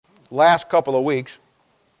last couple of weeks.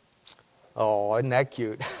 Oh, isn't that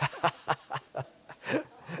cute?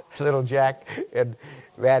 Little Jack and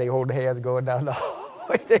Maddie holding hands going down the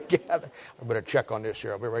hallway together. I better check on this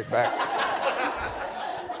here. I'll be right back.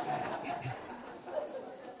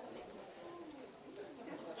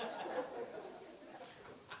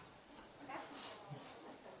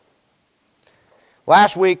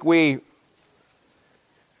 Last week we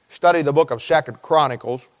studied the book of 2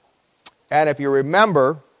 Chronicles, and if you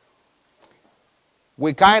remember,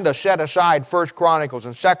 we kind of set aside 1 Chronicles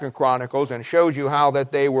and 2 Chronicles and showed you how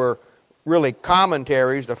that they were really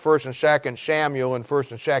commentaries, the 1st and 2nd Samuel and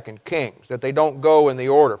 1st and 2nd Kings, that they don't go in the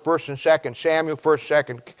order. 1st and 2nd Samuel,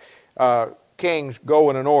 1st, 2nd Kings go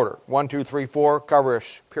in an order. 1, 2, 3, 4 cover a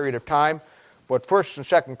period of time, but 1st and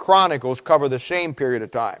 2nd Chronicles cover the same period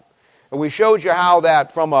of time. And we showed you how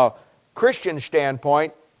that from a Christian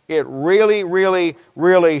standpoint, it really, really,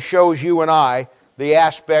 really shows you and I the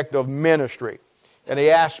aspect of ministry and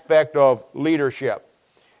the aspect of leadership.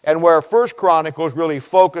 And where 1 Chronicles really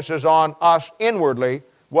focuses on us inwardly,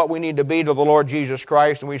 what we need to be to the Lord Jesus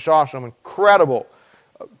Christ, and we saw some incredible,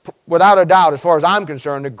 without a doubt, as far as I'm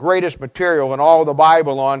concerned, the greatest material in all of the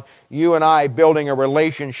Bible on you and I building a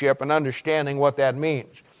relationship and understanding what that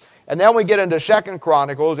means. And then we get into 2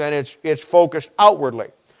 Chronicles, and it's focused outwardly.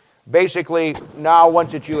 Basically, now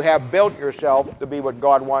once that you have built yourself to be what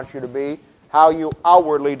God wants you to be, how you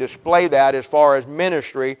outwardly display that as far as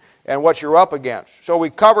ministry and what you're up against. So we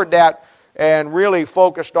covered that and really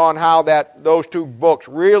focused on how that those two books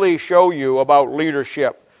really show you about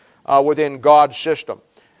leadership within God's system.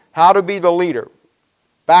 How to be the leader.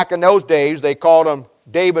 Back in those days, they called them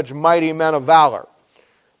David's mighty men of valor.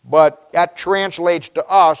 But that translates to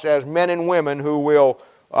us as men and women who will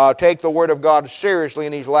take the Word of God seriously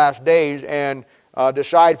in these last days and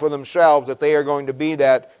decide for themselves that they are going to be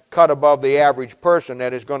that cut above the average person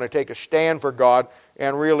that is going to take a stand for God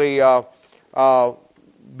and really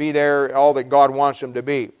be there all that God wants them to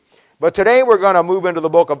be. But today we're going to move into the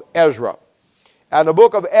book of Ezra. And the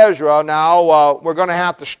book of Ezra, now, we're going to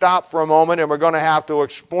have to stop for a moment and we're going to have to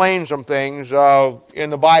explain some things in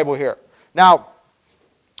the Bible here. Now,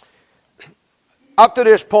 up to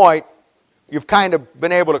this point, you've kind of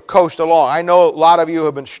been able to coast along. I know a lot of you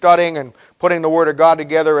have been studying and putting the Word of God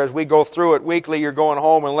together as we go through it weekly. You're going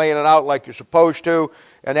home and laying it out like you're supposed to,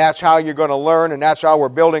 and that's how you're going to learn, and that's how we're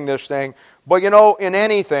building this thing. But you know, in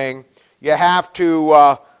anything, you have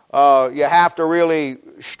to really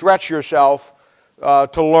stretch yourself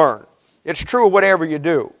to learn. It's true whatever you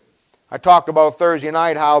do. I talked about Thursday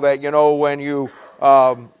night how that, you know, when you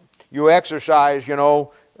exercise, you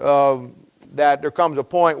know, that there comes a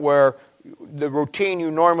point where the routine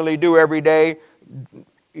you normally do every day,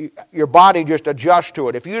 your body just adjusts to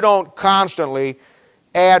it. If you don't constantly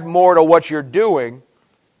add more to what you're doing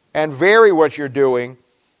and vary what you're doing,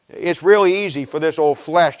 it's really easy for this old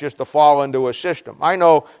flesh just to fall into a system. I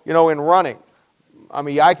know, you know, in running, I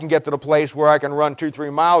mean, I can get to the place where I can run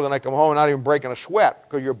 2-3 miles and I come home and not even breaking a sweat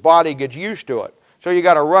because your body gets used to it. So you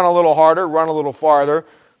got to run a little harder, run a little farther,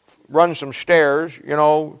 run some stairs, you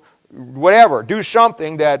know, whatever. Do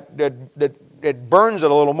something that burns it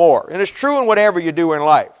a little more. And it's true in whatever you do in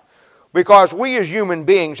life. Because we as human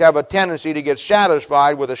beings have a tendency to get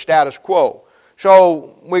satisfied with the status quo.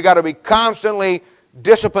 So we got to be constantly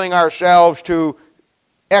disciplining ourselves to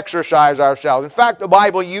exercise ourselves. In fact, the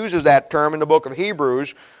Bible uses that term in the book of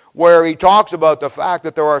Hebrews, where he talks about the fact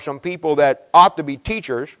that there are some people that ought to be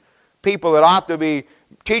teachers, people that ought to be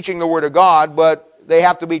teaching the Word of God, but they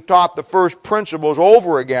have to be taught the first principles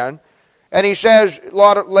over again. And he says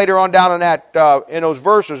later on down in that in those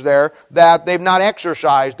verses there that they've not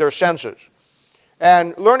exercised their senses.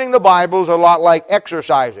 And learning the Bible is a lot like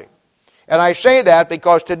exercising. And I say that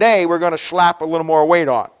because today we're going to slap a little more weight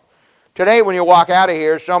on. Today when you walk out of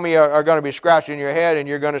here, some of you are going to be scratching your head and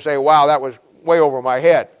you're going to say, wow, that was way over my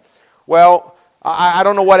head. Well, I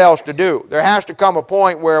don't know what else to do. There has to come a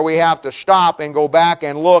point where we have to stop and go back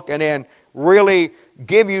and look and then really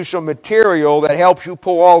give you some material that helps you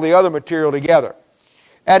pull all the other material together.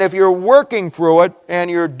 And if you're working through it and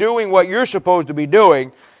you're doing what you're supposed to be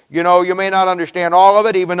doing, you know, you may not understand all of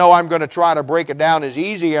it, even though I'm going to try to break it down as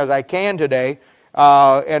easy as I can today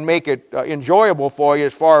and make it enjoyable for you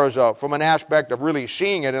as far as from an aspect of really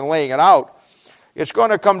seeing it and laying it out. It's going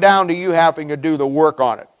to come down to you having to do the work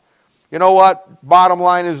on it. You know what? Bottom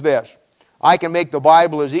line is this. I can make the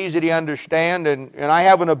Bible as easy to understand, and I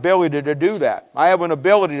have an ability to do that. I have an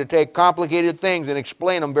ability to take complicated things and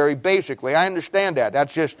explain them very basically. I understand that.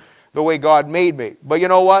 That's just the way God made me. But you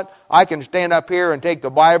know what? I can stand up here and take the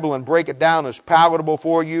Bible and break it down as palatable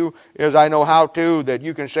for you as I know how to, that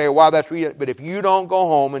you can say, wow, that's real. But if you don't go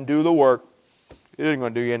home and do the work, it isn't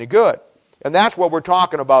going to do you any good. And that's what we're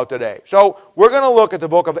talking about today. So we're going to look at the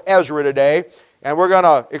book of Ezra today, and we're going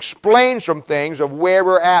to explain some things of where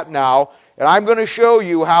we're at now. And I'm going to show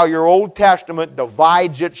you how your Old Testament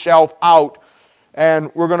divides itself out, and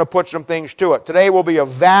we're going to put some things to it. Today will be a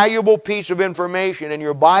valuable piece of information in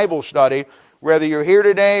your Bible study, whether you're here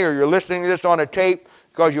today or you're listening to this on a tape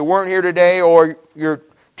because you weren't here today, or you're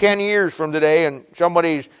 10 years from today and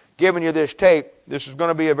somebody's giving you this tape. This is going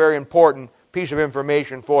to be a very important piece of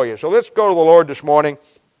information for you. So let's go to the Lord this morning,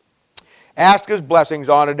 ask His blessings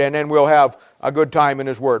on it, and then we'll have a good time in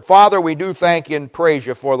His Word. Father, we do thank you and praise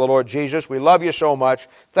you for the Lord Jesus. We love you so much.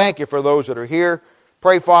 Thank you for those that are here.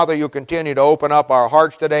 Pray, Father, you'll continue to open up our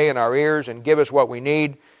hearts today and our ears and give us what we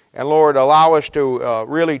need. And Lord, allow us to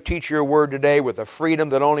really teach your word today with the freedom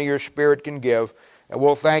that only your Spirit can give. And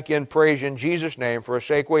we'll thank you and praise you in Jesus' name. For his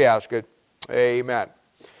sake we ask it. Amen.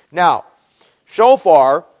 Now, so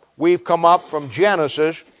far, we've come up from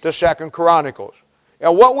Genesis to 2 Chronicles.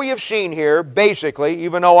 And what we have seen here, basically,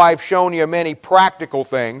 even though I've shown you many practical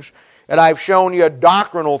things, and I've shown you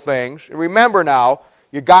doctrinal things, remember now,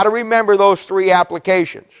 you've got to remember those three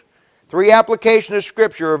applications. Three applications of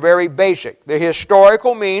Scripture are very basic. The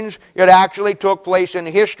historical means it actually took place in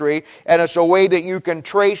history, and it's a way that you can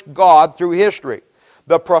trace God through history.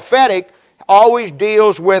 The prophetic always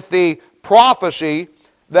deals with the prophecy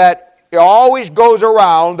that it always goes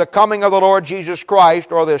around the coming of the Lord Jesus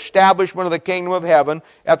Christ, or the establishment of the kingdom of heaven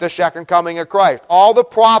at the second coming of Christ. All the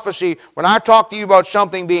prophecy, when I talk to you about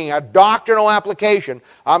something being a doctrinal application,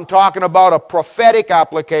 I'm talking about a prophetic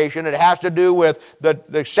application. It has to do with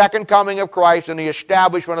the second coming of Christ and the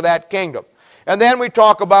establishment of that kingdom. And then we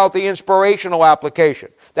talk about the inspirational application.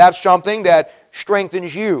 That's something that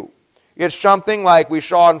strengthens you. It's something like we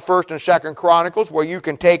saw in 1 and 2 Chronicles, where you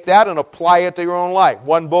can take that and apply it to your own life.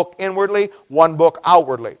 One book inwardly, one book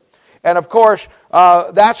outwardly. And of course,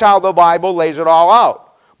 that's how the Bible lays it all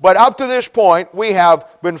out. But up to this point, we have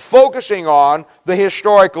been focusing on the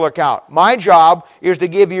historical account. My job is to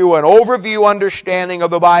give you an overview understanding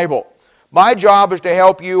of the Bible. My job is to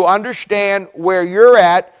help you understand where you're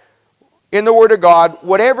at in the Word of God,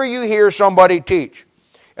 whatever you hear somebody teach.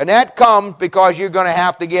 And that comes because you're going to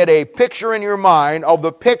have to get a picture in your mind of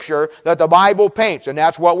the picture that the Bible paints, and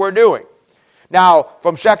that's what we're doing. Now,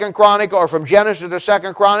 from Genesis to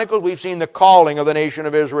 2 Chronicles, we've seen the calling of the nation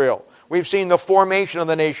of Israel. We've seen the formation of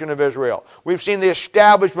the nation of Israel. We've seen the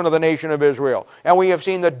establishment of the nation of Israel. And we have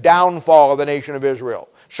seen the downfall of the nation of Israel.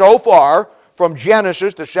 So far, from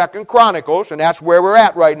Genesis to 2 Chronicles, and that's where we're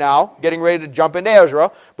at right now, getting ready to jump into Ezra,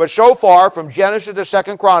 but so far, from Genesis to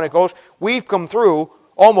 2 Chronicles, we've come through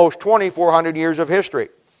almost 2,400 years of history.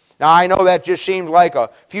 Now, I know that just seems like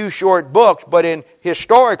a few short books, but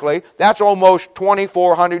historically, that's almost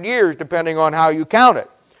 2,400 years, depending on how you count it.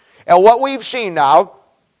 And what we've seen now,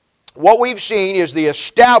 is the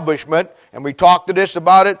establishment, and we talked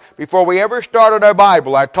about it before we ever started our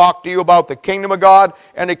Bible. I talked to you about the kingdom of God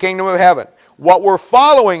and the kingdom of heaven. What we're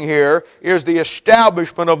following here is the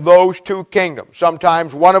establishment of those two kingdoms.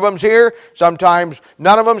 Sometimes one of them's here, sometimes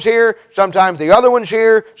none of them's here, sometimes the other one's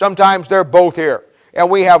here, sometimes they're both here.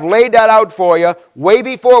 And we have laid that out for you way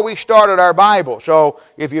before we started our Bible. So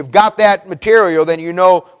if you've got that material, then you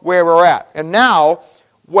know where we're at. And now,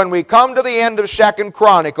 when we come to the end of 2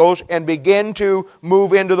 Chronicles and begin to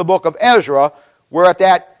move into the book of Ezra, we're at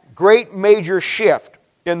that great major shift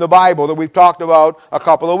in the Bible that we've talked about a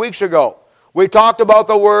couple of weeks ago. We talked about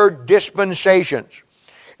the word dispensations.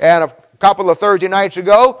 And a couple of Thursday nights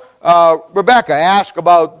ago, Rebecca asked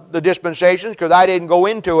about the dispensations, because I didn't go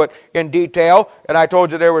into it in detail, and I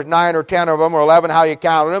told you there was 9 or 10 of them, or 11, how you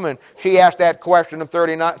counted them, and she asked that question on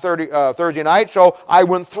Thursday night, so I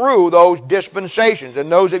went through those dispensations.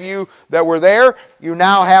 And those of you that were there, you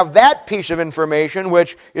now have that piece of information,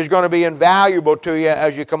 which is going to be invaluable to you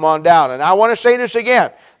as you come on down. And I want to say this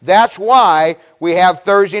again. That's why we have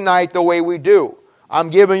Thursday night the way we do. I'm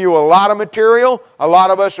giving you a lot of material. A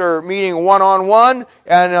lot of us are meeting one-on-one.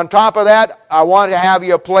 And on top of that, I want to have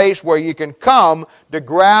you a place where you can come to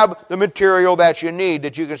grab the material that you need.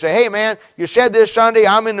 That you can say, hey man, you said this Sunday,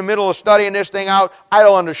 I'm in the middle of studying this thing out. I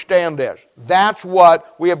don't understand this. That's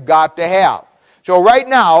what we have got to have. So right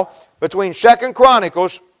now, between 2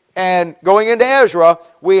 Chronicles and going into Ezra,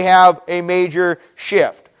 we have a major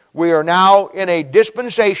shift. We are now in a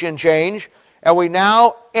dispensation change, and we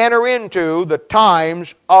now enter into the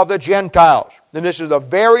times of the Gentiles. And this is a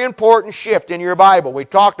very important shift in your Bible. We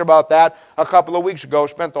talked about that a couple of weeks ago,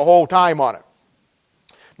 spent the whole time on it.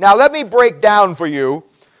 Now let me break down for you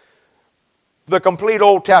the complete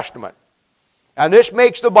Old Testament. And this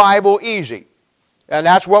makes the Bible easy. And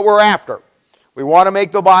that's what we're after. We want to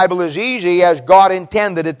make the Bible as easy as God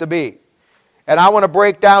intended it to be. And I want to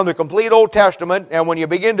break down the complete Old Testament, and when you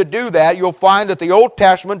begin to do that, you'll find that the Old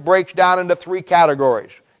Testament breaks down into 3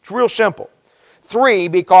 categories. It's real simple. 3,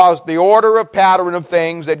 because the order of pattern of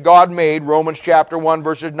things that God made, Romans chapter 1,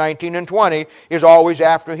 verses 19 and 20, is always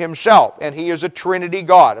after Himself. And He is a Trinity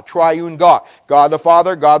God, a triune God. God the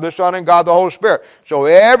Father, God the Son, and God the Holy Spirit. So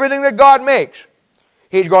everything that God makes,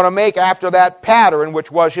 He's going to make after that pattern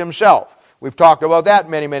which was Himself. We've talked about that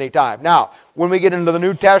many, many times. Now, when we get into the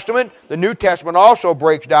New Testament also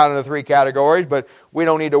breaks down into 3 categories, but we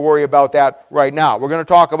don't need to worry about that right now. We're going to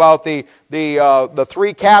talk about the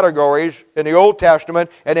 3 categories in the Old Testament,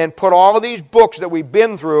 and then put all of these books that we've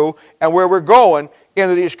been through and where we're going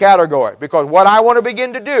into these categories. Because what I want to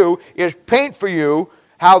begin to do is paint for you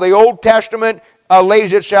how the Old Testament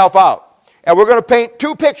lays itself out. And we're going to paint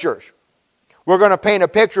 2 pictures. We're going to paint a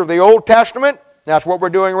picture of the Old Testament. That's what we're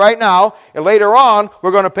doing right now. And later on, we're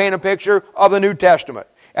going to paint a picture of the New Testament.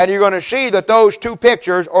 And you're going to see that those 2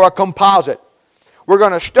 pictures are a composite. We're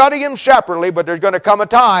going to study them separately, but there's going to come a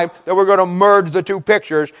time that we're going to merge the 2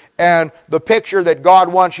 pictures, and the picture that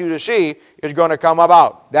God wants you to see is going to come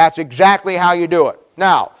about. That's exactly how you do it.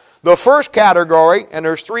 Now, the first category, and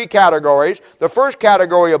there's 3 categories, the first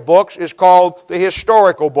category of books is called the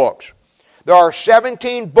historical books. There are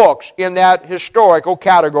 17 books in that historical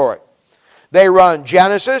category. They run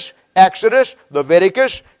Genesis, Exodus,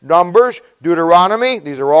 Leviticus, Numbers, Deuteronomy.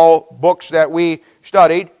 These are all books that we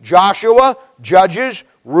studied. Joshua, Judges,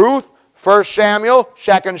 Ruth, 1 Samuel,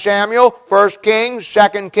 2 Samuel, 1 Kings,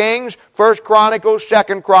 2 Kings, 1 Chronicles,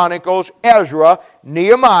 2 Chronicles, Ezra,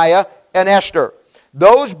 Nehemiah, and Esther.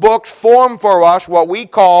 Those books form for us what we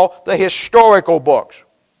call the historical books.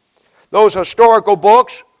 Those historical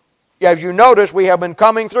books, as you notice, we have been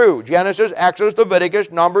coming through Genesis, Exodus, Leviticus,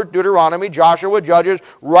 Numbers, Deuteronomy, Joshua, Judges,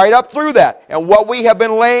 right up through that. And what we have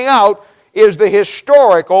been laying out is the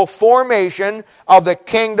historical formation of the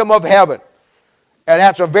kingdom of heaven. And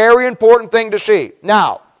that's a very important thing to see.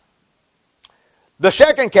 Now, the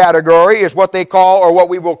second category is what they call, or what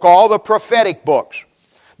we will call, the prophetic books.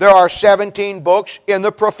 There are 17 books in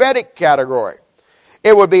the prophetic category.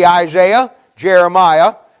 It would be Isaiah,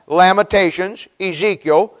 Jeremiah, Lamentations,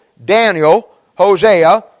 Ezekiel, Daniel,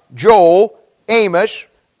 Hosea, Joel, Amos,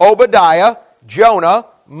 Obadiah, Jonah,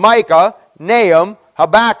 Micah, Nahum,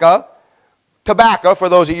 Habakkuk, tobacco for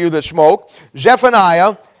those of you that smoke,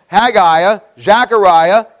 Zephaniah, Haggai,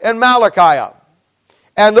 Zechariah, and Malachi.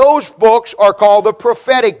 And those books are called the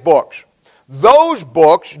prophetic books. Those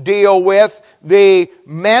books deal with the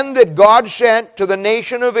men that God sent to the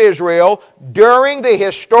nation of Israel during the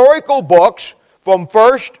historical books from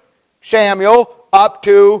 1 Samuel up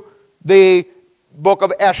to the book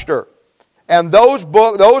of Esther. And those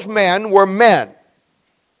men were men.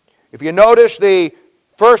 If you notice, the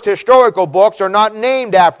first historical books are not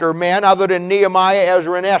named after men other than Nehemiah,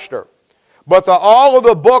 Ezra, and Esther. But all of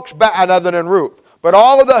the books, other than Ruth, but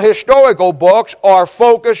all of the historical books are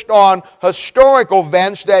focused on historical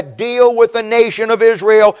events that deal with the nation of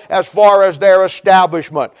Israel as far as their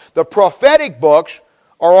establishment. The prophetic books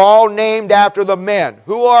are all named after the men,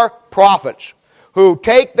 who are prophets, who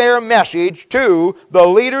take their message to the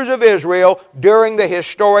leaders of Israel during the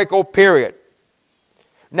historical period.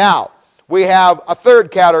 Now, we have a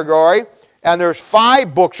third category, and there's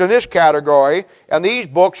 5 books in this category, and these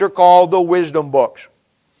books are called the wisdom books.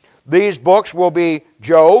 These books will be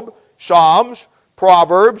Job, Psalms,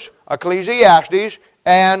 Proverbs, Ecclesiastes,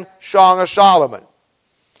 and Song of Solomon.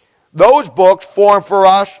 Those books form for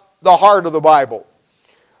us the heart of the Bible.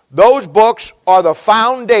 Those books are the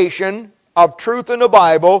foundation of truth in the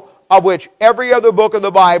Bible, of which every other book of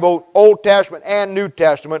the Bible, Old Testament and New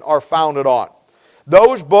Testament, are founded on.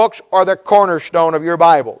 Those books are the cornerstone of your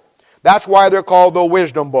Bible. That's why they're called the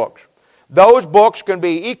wisdom books. Those books can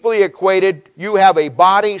be equally equated. You have a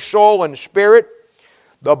body, soul, and spirit.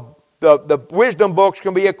 The wisdom books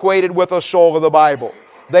can be equated with the soul of the Bible.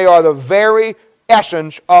 They are the very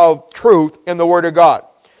essence of truth in the Word of God.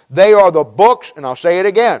 They are the books, and I'll say it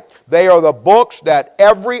again, they are the books that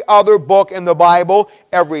every other book in the Bible,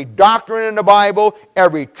 every doctrine in the Bible,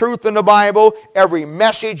 every truth in the Bible, every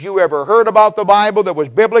message you ever heard about the Bible that was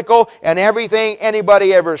biblical, and everything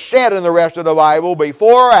anybody ever said in the rest of the Bible,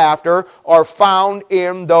 before or after, are found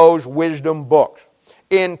in those wisdom books.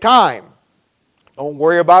 In time, don't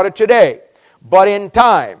worry about it today, but in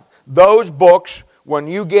time, those books, when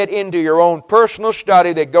you get into your own personal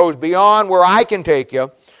study that goes beyond where I can take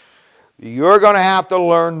you, you're going to have to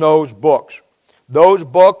learn those books. those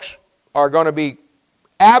books are going to be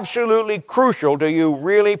absolutely crucial to you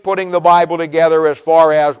really putting the Bible together as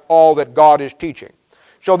far as all that God is teaching.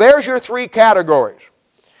 So there's your three categories.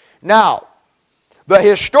 Now, the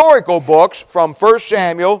historical books from 1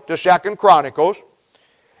 Samuel to 2 Chronicles,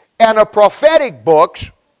 and the prophetic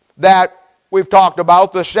books that we've talked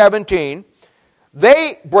about, the 17,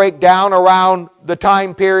 they break down around the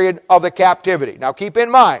time period of the captivity. Now keep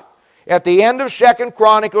in mind, at the end of 2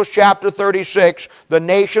 Chronicles chapter 36, the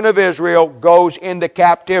nation of Israel goes into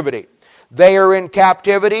captivity. They are in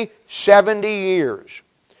captivity 70 years.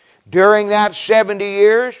 During that 70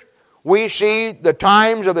 years, we see the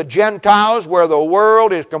times of the Gentiles where the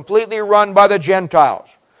world is completely run by the Gentiles.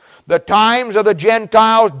 The times of the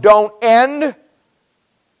Gentiles don't end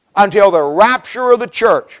until the rapture of the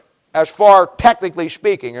church, as far technically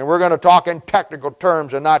speaking. And we're going to talk in technical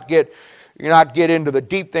terms and not get into the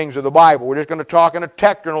deep things of the Bible. We're just going to talk in a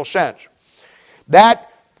technical sense. That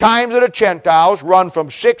times of the Gentiles run from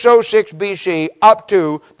 606 BC up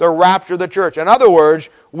to the rapture of the church. In other words,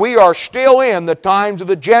 we are still in the times of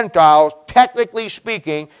the Gentiles, technically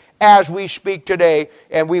speaking, as we speak today,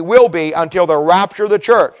 and we will be until the rapture of the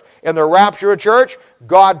church. In the rapture of the church,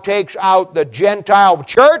 God takes out the Gentile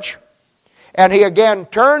church, and He again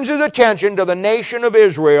turns His attention to the nation of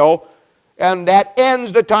Israel, and that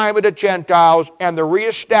ends the time of the Gentiles and the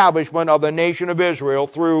reestablishment of the nation of Israel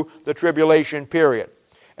through the tribulation period.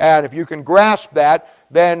 And if you can grasp that,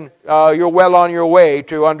 then you're well on your way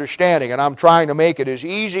to understanding. And I'm trying to make it as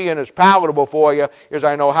easy and as palatable for you as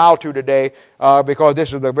I know how to today, because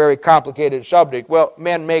this is a very complicated subject. Well,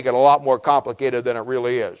 men make it a lot more complicated than it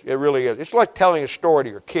really is. It really is. It's like telling a story to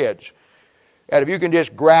your kids. And if you can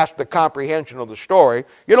just grasp the comprehension of the story,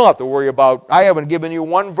 you don't have to worry about, I haven't given you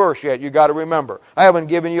one verse yet, you got to remember. I haven't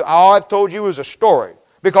given you, all I've told you is a story.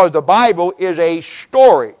 Because the Bible is a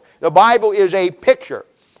story. The Bible is a picture.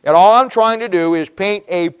 And all I'm trying to do is paint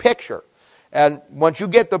a picture. And once you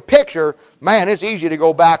get the picture, man, it's easy to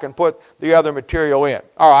go back and put the other material in.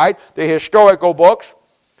 All right, the historical books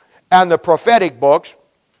and the prophetic books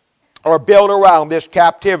are built around this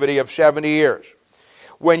captivity of 70 years.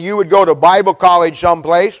 When you would go to Bible college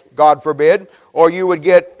someplace, God forbid, or you would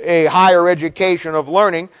get a higher education of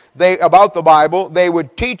learning about the Bible, they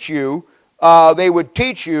would teach you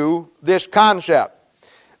this concept.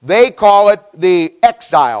 They call it the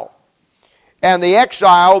exile. And the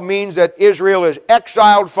exile means that Israel is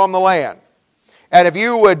exiled from the land. And if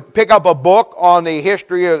you would pick up a book on the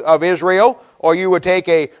history of Israel, or you would take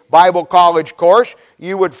a Bible college course,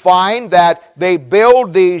 you would find that they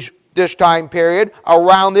build this time period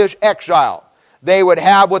around this exile. They would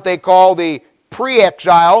have what they call the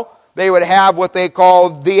pre-exile, they would have what they call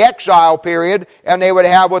the exile period, and they would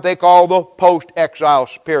have what they call the post-exile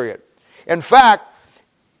period. In fact,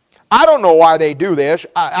 I don't know why they do this.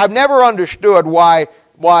 I've never understood why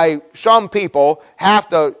some people have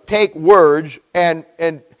to take words and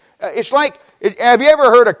it's like, have you ever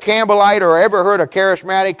heard a Campbellite or ever heard a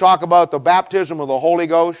charismatic talk about the baptism of the Holy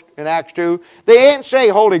Ghost in Acts 2? They ain't say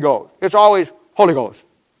Holy Ghost. It's always Holy Ghost.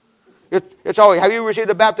 It's always, have you received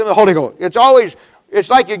the baptism of the Holy Ghost? It's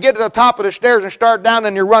like you get to the top of the stairs and start down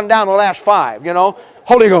and you run down the last 5,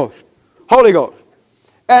 Holy Ghost. Holy Ghost.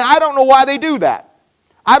 And I don't know why they do that.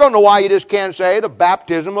 I don't know why you just can't say the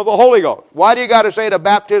baptism of the Holy Ghost. Why do you got to say the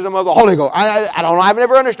baptism of the Holy Ghost? I don't know. I've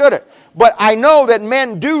never understood it. But I know that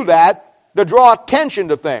men do that to draw attention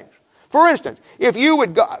to things. For instance, if you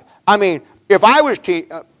would go, if I was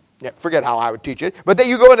forget how I would teach it, but then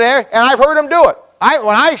you go in there, and I've heard them do it.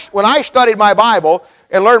 When I studied my Bible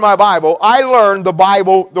and learned my Bible, I learned the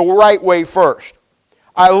Bible the right way first.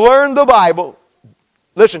 I learned the Bible,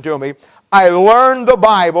 listen to me, I learned the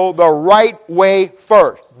Bible the right way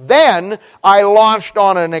first. Then I launched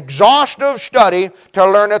on an exhaustive study to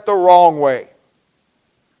learn it the wrong way.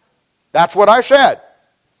 That's what I said.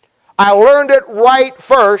 I learned it right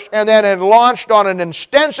first and then launched on an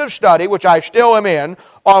extensive study, which I still am in,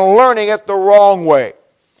 on learning it the wrong way.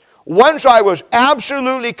 Once I was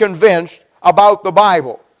absolutely convinced about the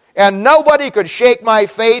Bible, and nobody could shake my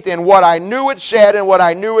faith in what I knew it said and what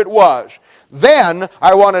I knew it was, then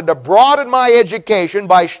I wanted to broaden my education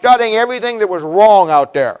by studying everything that was wrong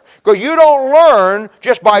out there. Because you don't learn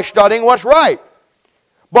just by studying what's right.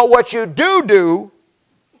 But what you do,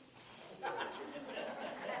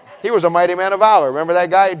 he was a mighty man of valor. Remember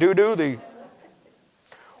that guy, Dudu?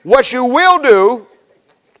 What you will do,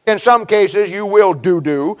 in some cases you will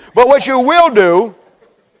do, but what you will do,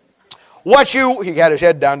 he had his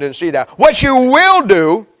head down, didn't see that. What you will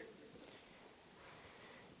do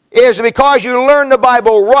is because you learn the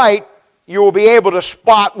Bible right, you will be able to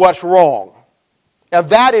spot what's wrong. And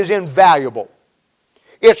that is invaluable.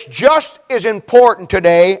 It's just as important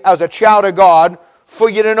today as a child of God for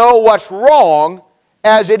you to know what's wrong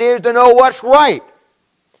as it is to know what's right.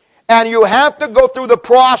 And you have to go through the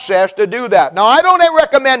process to do that. Now, I don't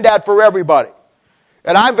recommend that for everybody.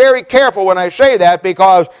 And I'm very careful when I say that,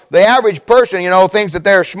 because the average person, thinks that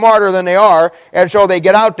they're smarter than they are, and so they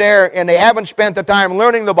get out there and they haven't spent the time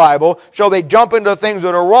learning the Bible, so they jump into things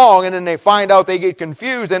that are wrong, and then they find out they get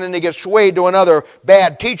confused, and then they get swayed to another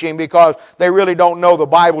bad teaching because they really don't know the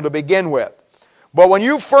Bible to begin with. But when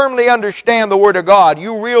you firmly understand the Word of God,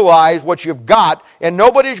 you realize what you've got, and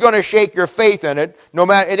nobody's going to shake your faith in it, and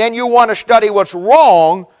then you want to study what's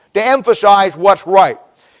wrong to emphasize what's right.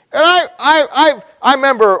 And I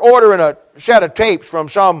remember ordering a set of tapes from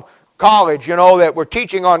some college, that were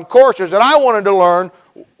teaching on courses, and I wanted to learn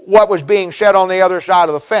what was being said on the other side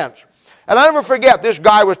of the fence. And I'll never forget, this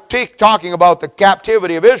guy was talking about the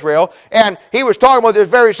captivity of Israel, and he was talking about this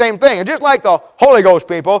very same thing. And just like the Holy Ghost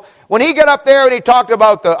people, when he got up there and he talked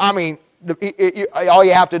about all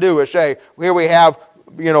you have to do is say, here we have,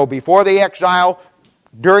 before the exile,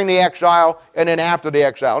 during the exile, and then after the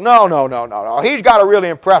exile. No. He's got to really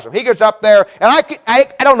impress him. He gets up there, and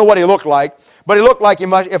I don't know what he looked like, but he looked like he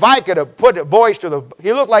must, if I could have put a voice to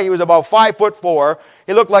he looked like he was about 5'4".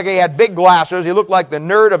 He looked like he had big glasses. He looked like the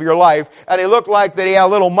nerd of your life, and he looked like that he had a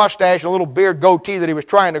little mustache and a little beard goatee that he was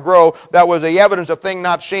trying to grow. That was the evidence of thing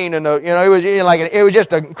not seen, and it was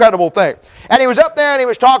just an incredible thing. And he was up there, and he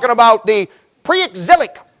was talking about the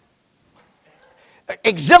pre-exilic.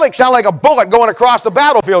 Exilic sound like a bullet going across the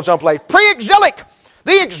battlefield someplace. Pre-exilic,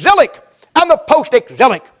 the exilic, and the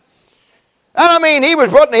post-exilic. And he was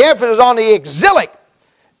putting the emphasis on the exilic,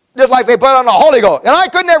 just like they put on the Holy Ghost. And I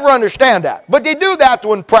could never understand that. But they do that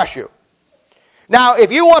to impress you. Now, if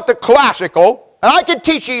you want the classical, and I can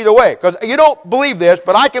teach you either way, because you don't believe this,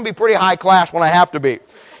 but I can be pretty high class when I have to be.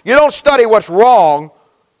 You don't study what's wrong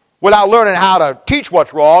without learning how to teach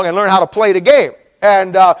what's wrong and learn how to play the game.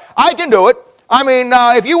 And I can do it.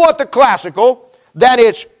 If you want the classical, then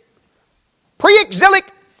it's pre-exilic,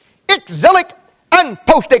 exilic, and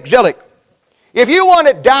post-exilic. If you want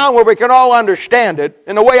it down where we can all understand it,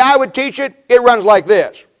 and the way I would teach it, it runs like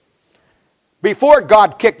this. Before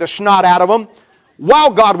God kicked the snot out of them,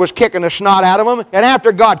 while God was kicking the snot out of them, and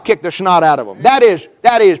after God kicked the snot out of them. That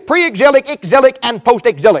is pre-exilic, exilic, and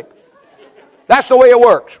post-exilic. That's the way it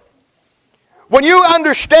works. When you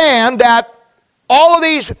understand that all of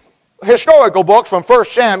these historical books from 1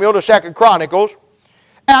 Samuel to 2 Chronicles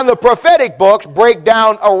and the prophetic books break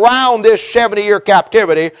down around this 70-year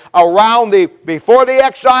captivity, around before the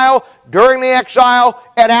exile, during the exile,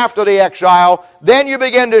 and after the exile, then you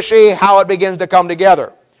begin to see how it begins to come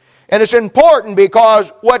together. And it's important because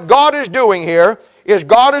what God is doing here is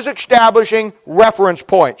God is establishing reference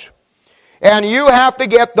points. And you have to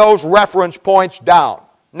get those reference points down.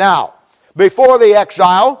 Now, before the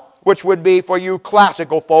exile, which would be for you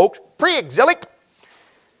classical folks, pre-exilic,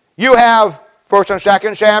 you have 1 and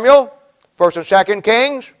 2 Samuel, 1 and 2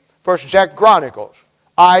 Kings, 1 and 2 Chronicles,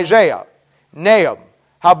 Isaiah, Nahum,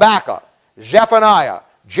 Habakkuk, Zephaniah,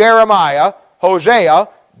 Jeremiah, Hosea,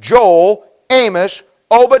 Joel, Amos,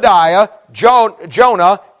 Obadiah,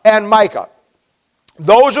 Jonah, and Micah.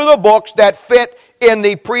 Those are the books that fit in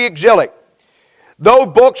the pre-exilic. Those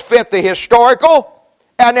books fit the historical,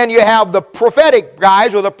 and then you have the prophetic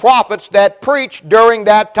guys or the prophets that preach during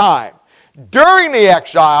that time. During the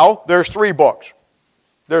exile, there's 3 books.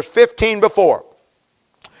 There's 15 before.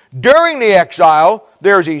 During the exile,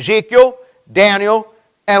 there's Ezekiel, Daniel,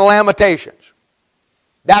 and Lamentations.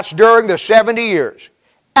 That's during the 70 years.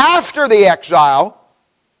 After the exile,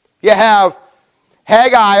 you have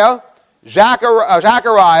Haggai,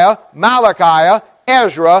 Zechariah, Malachi,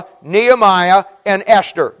 Ezra, Nehemiah, and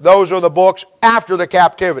Esther. Those are the books after the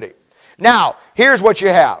captivity. Now, here's what you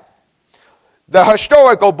have. The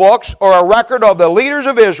historical books are a record of the leaders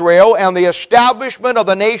of Israel and the establishment of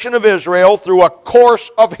the nation of Israel through a course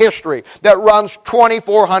of history that runs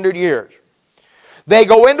 2,400 years. They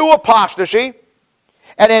go into apostasy,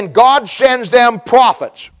 and then God sends them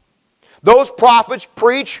prophets. Those prophets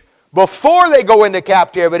preach before they go into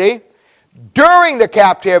captivity, during the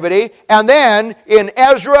captivity, and then in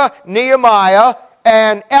Ezra, Nehemiah,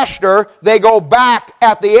 and Esther, they go back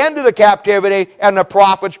at the end of the captivity, and the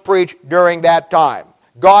prophets preach during that time.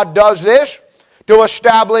 God does this to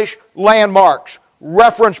establish landmarks,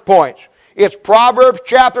 reference points. It's Proverbs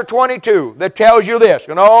chapter 22 that tells you this.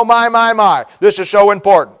 And oh my, this is so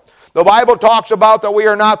important. The Bible talks about that we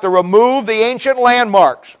are not to remove the ancient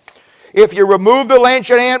landmarks. If you remove the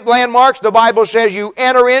ancient landmarks, the Bible says you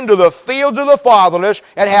enter into the fields of the fatherless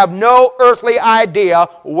and have no earthly idea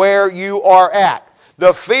where you are at.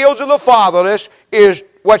 The fields of the fatherless is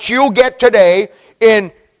what you'll get today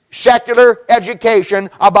in secular education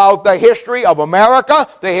about the history of America,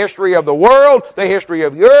 the history of the world, the history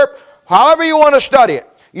of Europe, however you want to study it.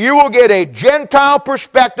 You will get a Gentile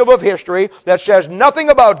perspective of history that says nothing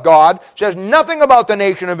about God, says nothing about the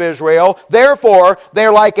nation of Israel. Therefore,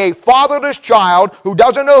 they're like a fatherless child who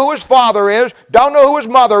doesn't know who his father is, don't know who his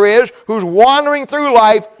mother is, who's wandering through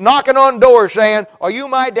life, knocking on doors saying, "Are you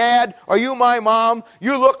my dad? Are you my mom?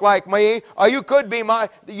 You look like me. Or you could be my..."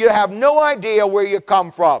 You have no idea where you come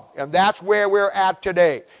from. And that's where we're at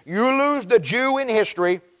today. You lose the Jew in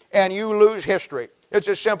history, and you lose history. It's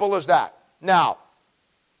as simple as that. Now,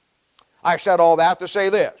 I said all that to say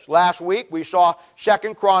this. Last week we saw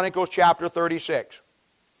 2 Chronicles chapter 36.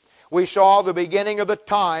 We saw the beginning of the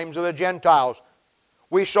times of the Gentiles.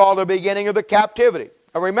 We saw the beginning of the captivity.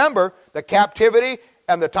 And remember, the captivity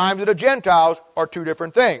and the times of the Gentiles are two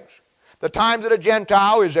different things. The times of the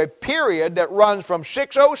Gentile is a period that runs from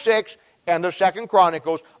 606 and the 2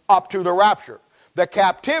 Chronicles up to the rapture. The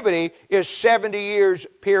captivity is 70 years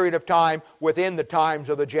period of time within the times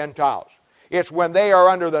of the Gentiles. It's when they are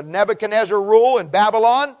under the Nebuchadnezzar rule in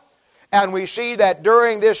Babylon. And we see that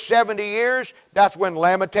during this 70 years, that's when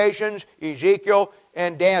Lamentations, Ezekiel,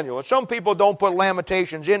 and Daniel. And some people don't put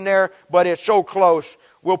Lamentations in there, but it's so close,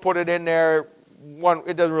 we'll put it in there.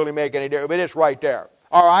 It doesn't really make any difference, but it's right there.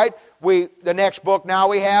 All right? The next book now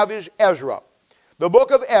we have is Ezra. The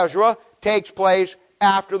book of Ezra takes place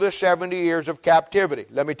after the 70 years of captivity.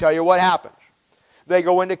 Let me tell you what happens. They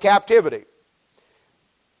go into captivity.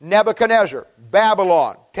 Nebuchadnezzar,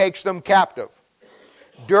 Babylon, takes them captive.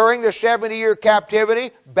 During the 70-year captivity,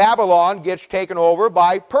 Babylon gets taken over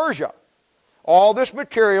by Persia. All this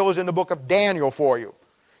material is in the book of Daniel for you.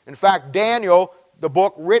 In fact, Daniel, the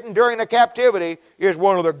book written during the captivity, is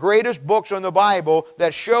one of the greatest books in the Bible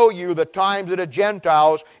that show you the times of the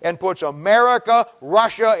Gentiles and puts America,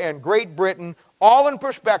 Russia, and Great Britain all in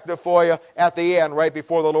perspective for you at the end, right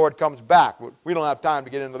before the Lord comes back. We don't have time to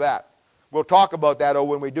get into that. We'll talk about that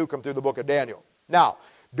when we do come through the book of Daniel. Now,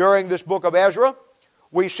 during this book of Ezra,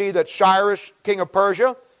 we see that Cyrus, king of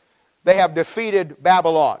Persia, they have defeated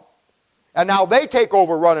Babylon. And now they take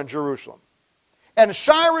over running Jerusalem. And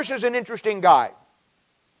Cyrus is an interesting guy.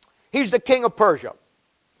 He's the king of Persia.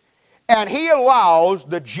 And he allows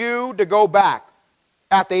the Jew to go back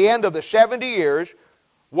at the end of the 70 years.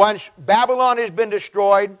 Once Babylon has been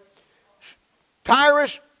destroyed,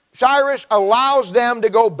 Cyrus allows them to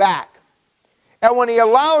go back. And when he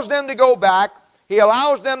allows them to go back, he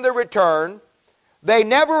allows them to return. They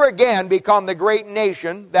never again become the great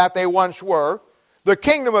nation that they once were. The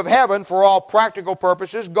kingdom of heaven, for all practical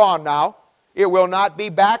purposes, gone now. It will not be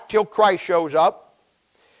back till Christ shows up.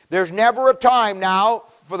 There's never a time now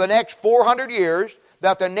for the next 400 years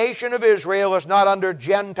that the nation of Israel is not under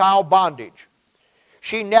Gentile bondage.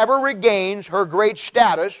 She never regains her great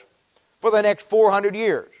status for the next 400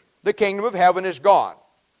 years. The kingdom of heaven is gone.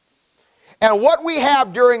 And what we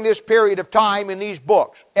have during this period of time in these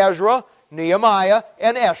books, Ezra, Nehemiah,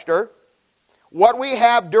 and Esther, what we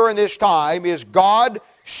have during this time is God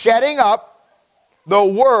setting up the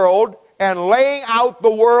world and laying out the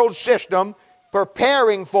world system,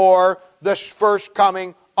 preparing for the first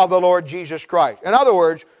coming of the Lord Jesus Christ. In other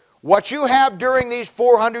words, what you have during these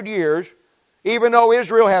 400 years, even though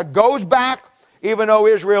Israel goes back, even though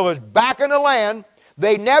Israel is back in the land,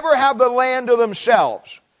 they never have the land to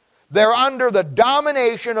themselves. They're under the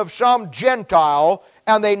domination of some Gentile,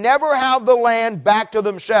 and they never have the land back to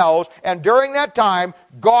themselves. And during that time,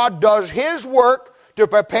 God does His work to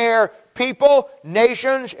prepare people,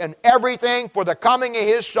 nations, and everything for the coming of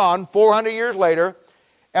His Son 400 years later.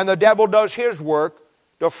 And the devil does his work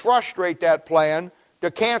to frustrate that plan, to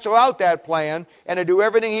cancel out that plan, and to do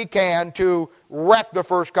everything he can to wreck the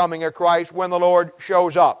first coming of Christ when the Lord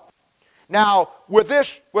shows up. Now, with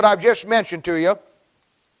this, what I've just mentioned to you,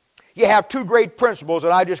 you have two great principles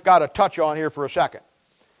that I just got to touch on here for a second.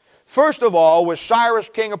 First of all, with Cyrus,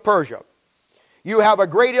 king of Persia, you have a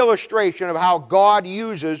great illustration of how God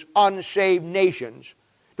uses unsaved nations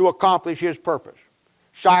to accomplish His purpose.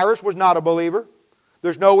 Cyrus was not a believer.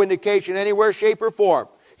 There's no indication anywhere, shape, or form.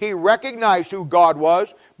 He recognized who God was,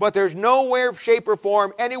 but there's nowhere, shape, or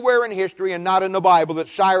form anywhere in history and not in the Bible that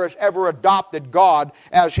Cyrus ever adopted God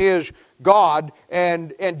as his God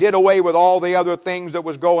and did away with all the other things that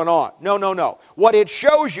was going on. No. What it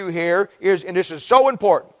shows you here is, and this is so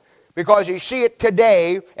important, because you see it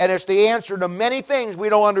today, and it's the answer to many things we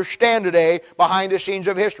don't understand today behind the scenes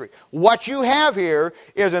of history. What you have here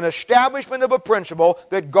is an establishment of a principle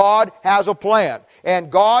that God has a plan.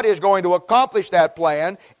 and God is going to accomplish that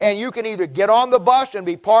plan, and you can either get on the bus and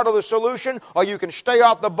be part of the solution, or you can stay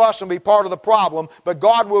off the bus and be part of the problem, but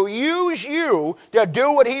God will use you to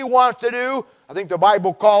do what He wants to do. I think the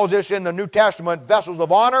Bible calls this in the New Testament vessels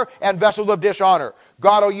of honor and vessels of dishonor.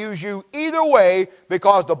 God will use you either way,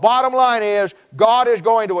 because the bottom line is God is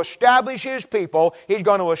going to establish His people, He's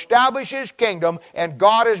going to establish His kingdom, and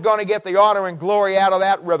God is going to get the honor and glory out of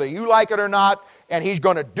that whether you like it or not, and He's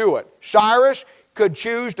going to do it. Cyrus could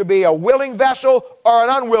choose to be a willing vessel or an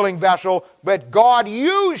unwilling vessel, but God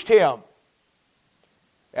used him.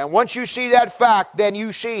 And once you see that fact, then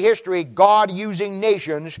you see history, God using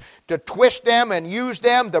nations to twist them and use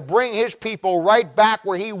them to bring His people right back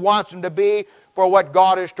where He wants them to be for what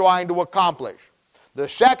God is trying to accomplish. The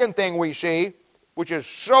second thing we see, which is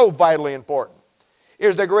so vitally important,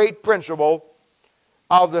 is the great principle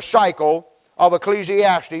of the cycle of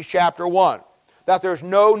Ecclesiastes chapter 1, that there's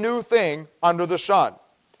no new thing under the sun.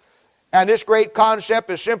 And this great concept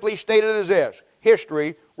is simply stated as this: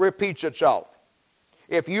 history repeats itself.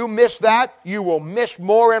 If you miss that, you will miss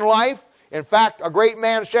more in life. In fact, a great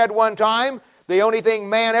man said one time, the only thing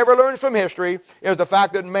man ever learns from history is the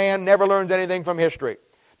fact that man never learns anything from history.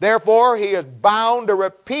 Therefore, he is bound to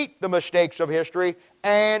repeat the mistakes of history,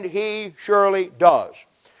 and he surely does.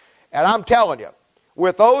 And I'm telling you,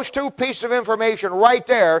 with those two pieces of information right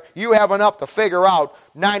there, you have enough to figure out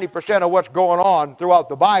 90% of what's going on throughout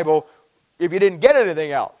the Bible if you didn't get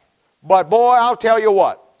anything else. But boy, I'll tell you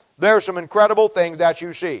what, there's some incredible things that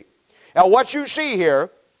you see. Now what you see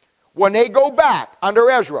here, when they go back under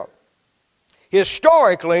Ezra,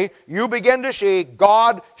 historically, you begin to see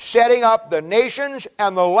God setting up the nations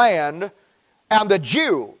and the land and the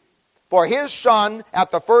Jew for His Son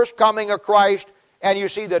at the first coming of Christ, and you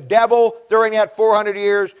see the devil during that 400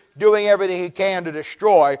 years doing everything he can to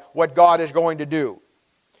destroy what God is going to do.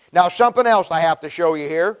 Now something else I have to show you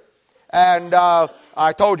here, and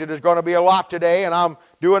I told you there's going to be a lot today, and I'm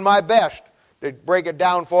doing my best to break it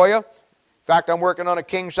down for you. In fact, I'm working on a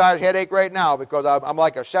king-size headache right now because I'm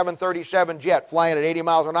like a 737 jet flying at 80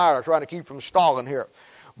 miles an hour trying to keep from stalling here.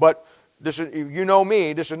 But this is, you know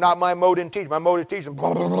me, this is not my mode in teaching. My mode in teaching,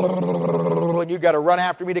 and you got to run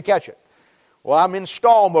after me to catch it. Well, I'm in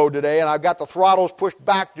stall mode today, and I've got the throttles pushed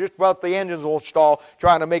back just about the engines will stall,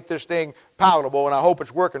 trying to make this thing palatable, and I hope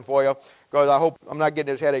it's working for you, because I hope I'm not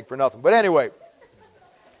getting this headache for nothing. But anyway,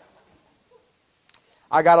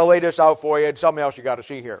 I got to lay this out for you, and something else you got to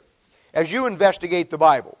see here. As you investigate the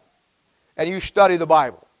Bible, and you study the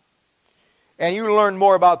Bible, and you learn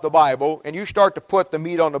more about the Bible, and you start to put the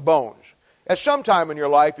meat on the bones, at some time in your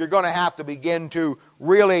life, you're going to have to begin to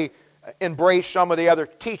really embrace some of the other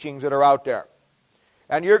teachings that are out there.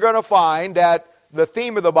 And you're going to find that the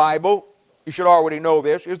theme of the Bible, you should already know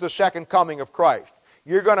this, is the second coming of Christ.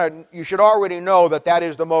 You should already know that that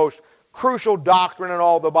is the most crucial doctrine in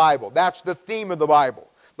all the Bible. That's the theme of the Bible.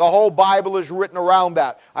 The whole Bible is written around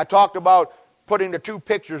that. I talked about putting the two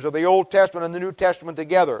pictures of the Old Testament and the New Testament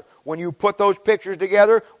together. When you put those pictures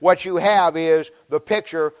together, what you have is the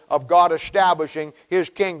picture of God establishing His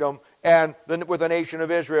kingdom and with the nation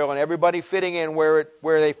of Israel, and everybody fitting in where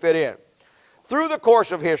they fit in. Through the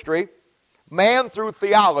course of history, man through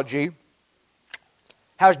theology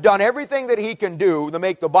has done everything that he can do to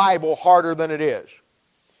make the Bible harder than it is.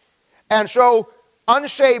 And so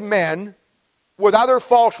unsaved men with other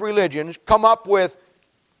false religions come up with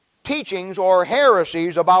teachings or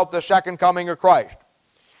heresies about the second coming of Christ.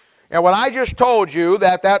 And when I just told you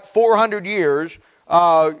that 400 years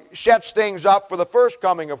sets things up for the first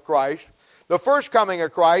coming of Christ, the first coming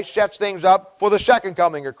of Christ sets things up for the second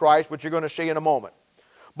coming of Christ, which you're going to see in a moment.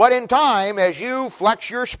 But in time, as you flex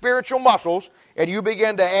your spiritual muscles and you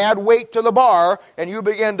begin to add weight to the bar and you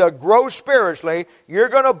begin to grow spiritually, you're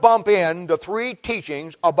going to bump into three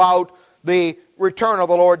teachings about the return of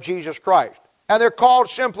the Lord Jesus Christ. And they're called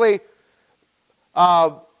simply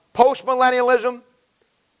postmillennialism,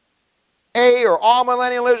 or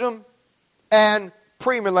amillennialism, and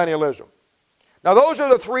premillennialism. Now those are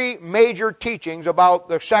the three major teachings about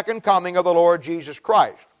the second coming of the Lord Jesus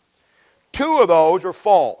Christ. Two of those are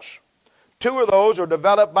false. Two of those are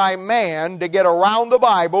developed by man to get around the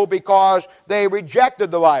Bible because they rejected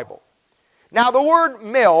the Bible. Now the word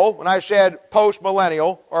mill, when I said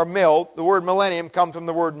post-millennial or mill, the word millennium comes from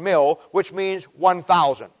the word mill, which means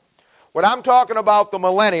 1,000. When I'm talking about the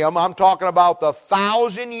millennium, I'm talking about the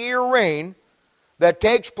 1,000-year reign that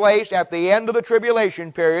takes place at the end of the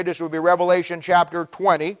tribulation period. This would be Revelation chapter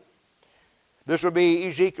 20. This would be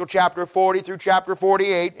Ezekiel chapter 40 through chapter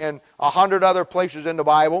 48 and 100 other places in the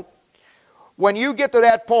Bible. When you get to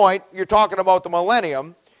that point, you're talking about the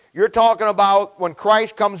millennium, You're talking about when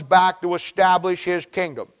Christ comes back to establish His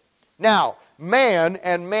kingdom. Now, man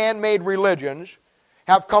and man-made religions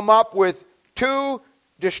have come up with two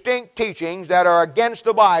distinct teachings that are against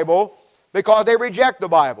the Bible because they reject the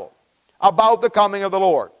Bible about the coming of the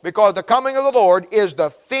Lord. Because the coming of the Lord is the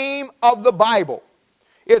theme of the Bible.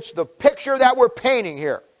 It's the picture that we're painting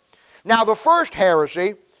here. Now, the first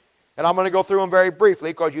heresy, and I'm going to go through them very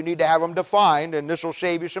briefly because you need to have them defined, and this will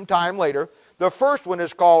save you some time later. The first one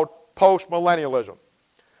is called postmillennialism.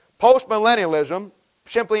 Postmillennialism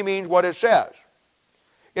simply means what it says.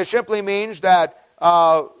 It simply means that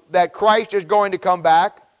Christ is going to come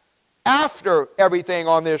back after everything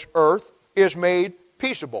on this earth is made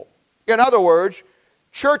peaceable. In other words,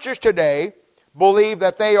 churches today believe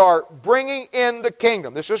that they are bringing in the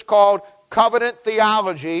kingdom. This is called covenant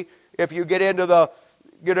theology if you get into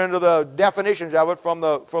the definitions of it from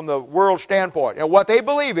the world standpoint. And what they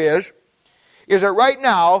believe is that right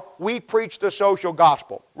now we preach the social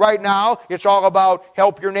gospel. Right now it's all about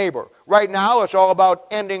help your neighbor. Right now it's all about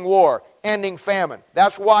ending war, ending famine.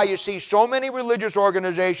 That's why you see so many religious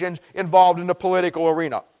organizations involved in the political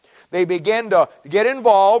arena. They begin to get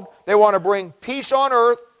involved. They want to bring peace on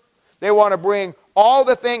earth. They want to bring all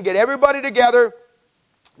the thing, get everybody together.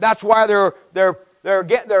 That's why they're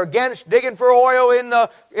against digging for oil in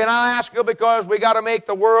Alaska, because we got to make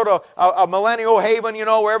the world a millennial haven,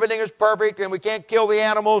 where everything is perfect and we can't kill the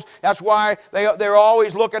animals. That's why they're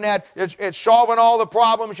always looking at it's solving all the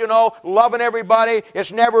problems, loving everybody.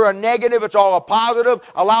 It's never a negative, it's all a positive.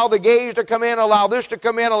 Allow the gays to come in, allow this to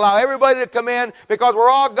come in, allow everybody to come in, because we're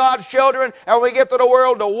all God's children, and we get to the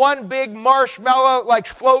world to one big marshmallow like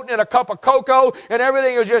floating in a cup of cocoa, and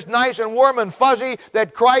everything is just nice and warm and fuzzy,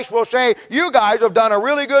 that Christ will say, you guys have done a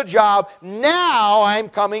really good job. Now I'm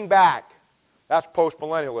coming back. That's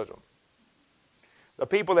postmillennialism. The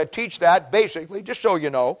people that teach that, basically, just so you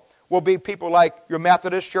know, will be people like your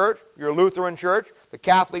Methodist church, your Lutheran church, the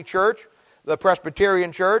Catholic church, the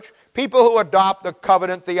Presbyterian church, people who adopt the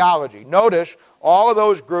covenant theology. Notice, all of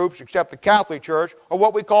those groups, except the Catholic church, are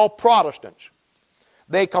what we call Protestants.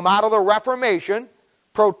 They come out of the Reformation,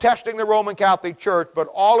 protesting the Roman Catholic Church, but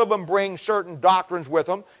all of them bring certain doctrines with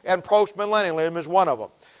them, and postmillennialism is one of them.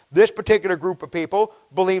 This particular group of people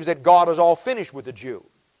believes that God is all finished with the Jew.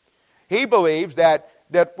 He believes that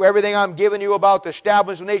everything I'm giving you about the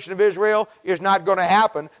established nation of Israel is not going to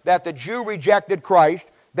happen, that the Jew rejected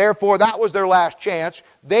Christ, therefore that was their last chance.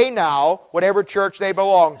 They now, whatever church they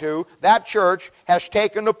belong to, that church has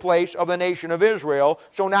taken the place of the nation of Israel,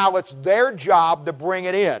 so now it's their job to bring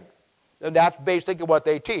it in. And that's basically what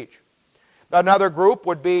they teach. Another group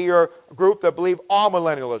would be your group that believe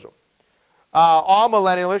amillennialism.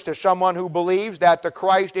 Amillennialist is someone who believes that the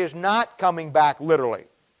Christ is not coming back literally.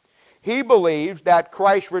 He believes that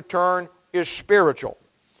Christ's return is spiritual.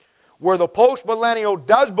 Where the postmillennial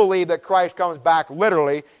does believe that Christ comes back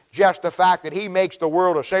literally, just the fact that He makes the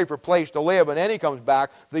world a safer place to live and then He comes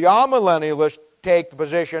back, the amillennialists take the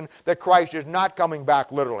position that Christ is not coming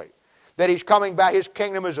back literally. That He's coming back, His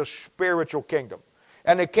kingdom is a spiritual kingdom.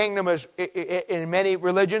 And the kingdom is, in many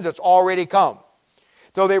religions, it's already come.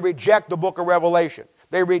 So they reject the book of Revelation.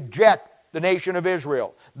 They reject the nation of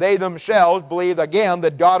Israel. They themselves believe, again,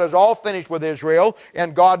 that God is all finished with Israel,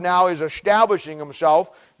 and God now is establishing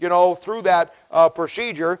Himself, through that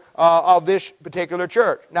procedure of this particular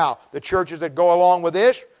church. Now, the churches that go along with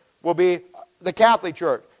this will be the Catholic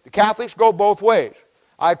Church. The Catholics go both ways.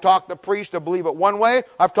 I've talked to priests that believe it one way.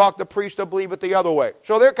 I've talked to priests that believe it the other way.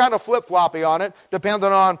 So they're kind of flip-floppy on it,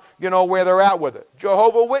 depending on, where they're at with it.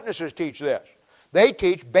 Jehovah's Witnesses teach this. They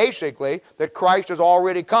teach, basically, that Christ has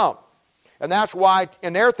already come. And that's why,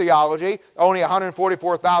 in their theology, only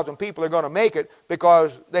 144,000 people are going to make it,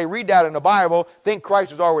 because they read that in the Bible, think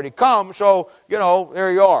Christ has already come, so,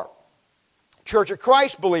 there you are. Church of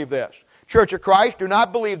Christ believe this. Church of Christ do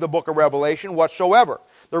not believe the book of Revelation whatsoever.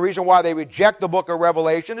 The reason why they reject the book of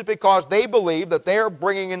Revelation is because they believe that they are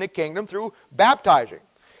bringing in the kingdom through baptizing.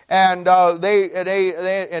 And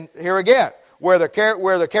and here again, where the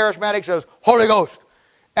charismatic says Holy Ghost,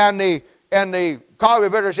 and the College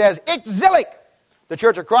of Visitors says exilic, the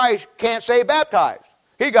Church of Christ can't say baptized.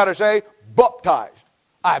 He got to say baptized.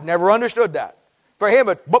 I've never understood that. For him,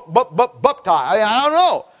 it's baptized. I don't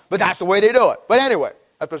know, but that's the way they do it. But anyway,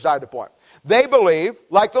 that's beside the point. They believe,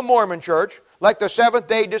 like the Mormon Church, like the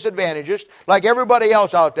Seventh-day Disadvantagists, like everybody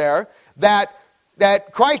else out there, that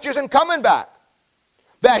Christ isn't coming back.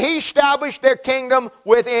 That He established their kingdom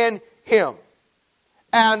within Him.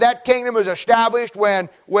 And that kingdom is established when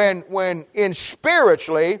in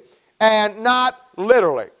spiritually and not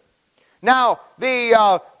literally. Now,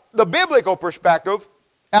 the biblical perspective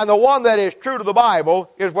And the one that is true to the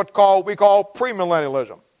Bible is what we call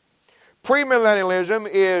premillennialism. Premillennialism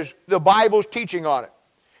is the Bible's teaching on it.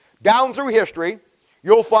 Down through history,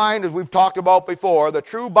 you'll find, as we've talked about before, the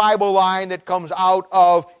true Bible line that comes out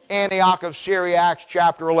of Antioch of Syria, Acts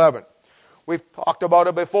chapter 11. We've talked about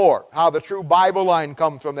it before, how the true Bible line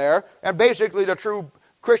comes from there, and basically the true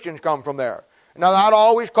Christians come from there. Now, not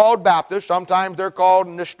always called Baptists. Sometimes they're called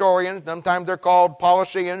Nestorians. Sometimes they're called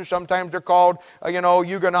Paulicians. Sometimes they're called,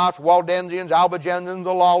 Huguenots, Waldensians, Albigensians,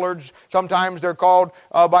 the Lollards. Sometimes they're called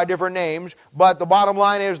by different names. But the bottom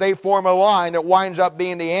line is they form a line that winds up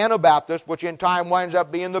being the Anabaptist, which in time winds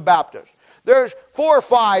up being the Baptist. There's 4 or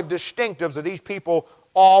 5 distinctives that these people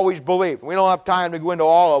always believed. We don't have time to go into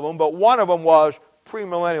all of them, but one of them was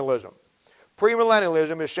premillennialism.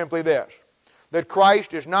 Premillennialism is simply this, that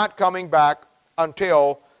Christ is not coming back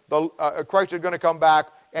until Christ is going to come back,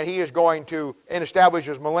 and he is going to establish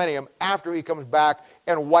his millennium after he comes back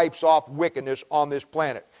and wipes off wickedness on this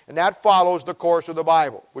planet. And that follows the course of the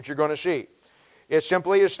Bible, which you're going to see. It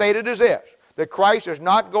simply is stated as this, that Christ is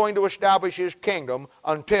not going to establish his kingdom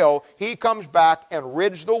until he comes back and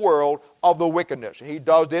rids the world of the wickedness. And he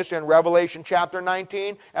does this in Revelation chapter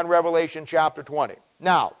 19 and Revelation chapter 20.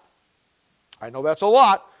 Now, I know that's a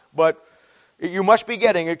lot, but you must be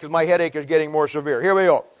getting it because my headache is getting more severe. Here we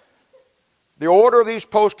go. The order of these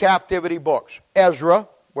post-captivity books. Ezra,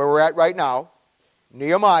 where we're at right now,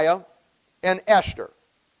 Nehemiah, and Esther.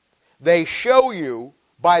 They show you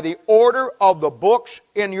by the order of the books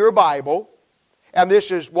in your Bible, and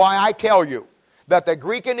this is why I tell you that the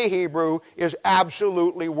Greek and the Hebrew is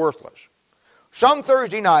absolutely worthless. Some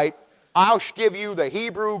Thursday night, I'll give you the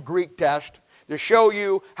Hebrew-Greek test to show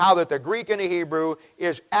you how that the Greek and the Hebrew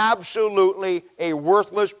is absolutely a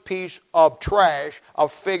worthless piece of trash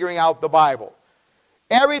of figuring out the Bible.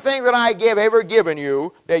 Everything that I ever given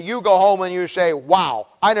you, that you go home and you say, wow,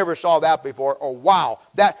 I never saw that before, or wow,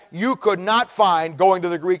 that you could not find going to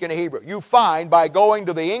the Greek and the Hebrew. You find by going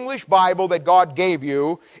to the English Bible that God gave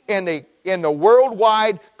you in the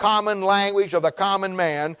worldwide common language of the common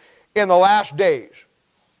man in the last days.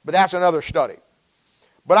 But that's another study.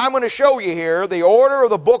 But I'm going to show you here the order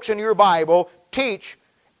of the books in your Bible teach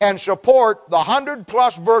and support the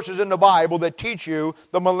 100+ verses in the Bible that teach you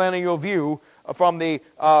the millennial view from the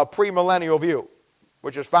premillennial view,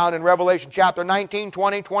 which is found in Revelation chapter 19,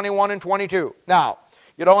 20, 21, and 22. Now,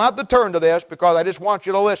 you don't have to turn to this because I just want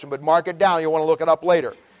you to listen, but mark it down. You'll want to look it up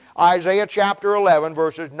later. Isaiah chapter 11,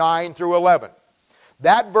 verses 9 through 11.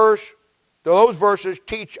 Those verses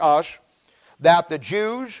teach us that the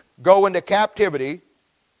Jews go into captivity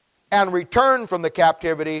and return from the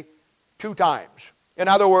captivity 2 times. In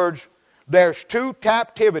other words, there's 2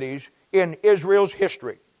 captivities in Israel's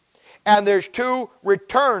history. And there's 2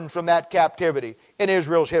 returns from that captivity in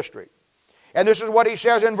Israel's history. And this is what he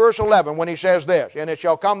says in verse 11 when he says this, and it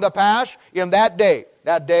shall come to pass in that day,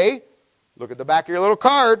 look at the back of your little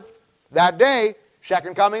card, that day,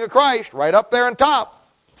 second coming of Christ, right up there on top.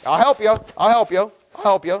 I'll help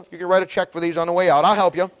you. You can write a check for these on the way out. I'll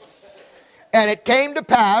help you. And it came to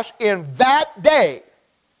pass in that day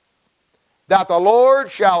that the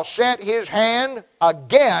Lord shall set his hand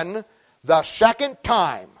again the second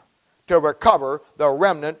time to recover the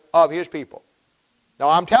remnant of his people. Now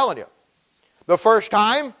I'm telling you, the first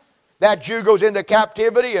time that Jew goes into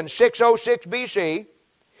captivity in 606 BC,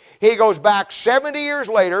 he goes back 70 years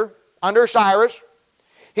later under Cyrus.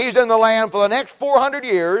 He's in the land for the next 400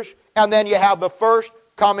 years, and then you have the first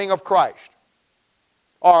coming of Christ.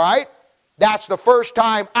 All right? That's the first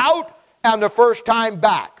time out and the first time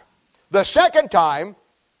back. The second time,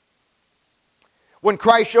 when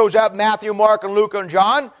Christ shows up, Matthew, Mark, and Luke, and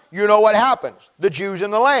John, you know what happens. The Jews in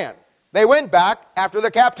the land. They went back after the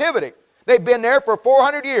captivity. They've been there for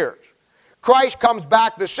 400 years. Christ comes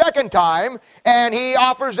back the second time, and he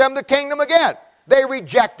offers them the kingdom again. They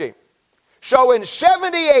reject him. So in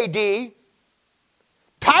 70 A.D.,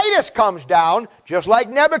 Titus comes down, just like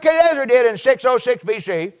Nebuchadnezzar did in 606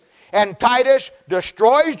 B.C., and Titus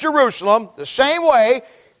destroys Jerusalem the same way,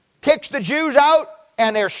 kicks the Jews out,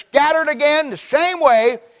 and they're scattered again the same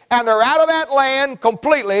way, and they're out of that land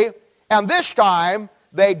completely, and this time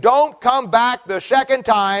they don't come back the second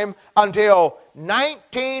time until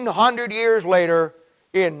 1900 years later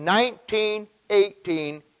in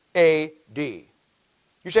 1918 A.D.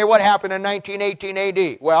 You say, what happened in 1918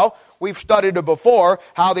 A.D.? Well, we've studied it before,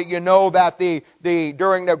 how that you know that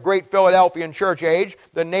during the Great Philadelphian Church Age,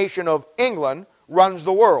 the nation of England runs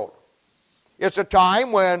the world. It's a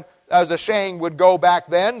time when, as the saying would go back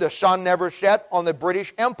then, the sun never set on the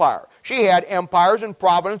British Empire. She had empires and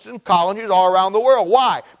provinces and colonies all around the world.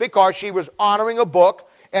 Why? Because she was honoring a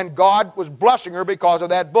book and God was blessing her because of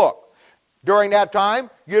that book. During that time,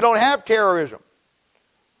 you don't have terrorism.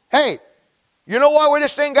 Hey, you know why when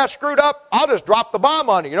this thing got screwed up? I'll just drop the bomb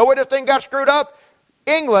on you. You know where this thing got screwed up?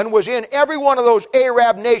 England was in every one of those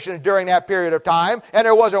Arab nations during that period of time, and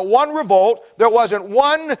there wasn't one revolt, there wasn't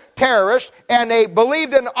one terrorist, and they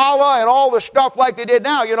believed in Allah and all the stuff like they did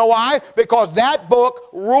now. You know why? Because that book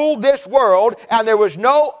ruled this world, and there was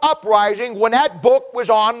no uprising when that book was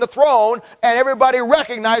on the throne, and everybody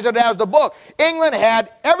recognized it as the book. England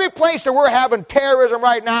had every place that we're having terrorism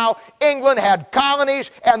right now. England had colonies,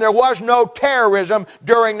 and there was no terrorism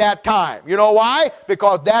during that time. You know why?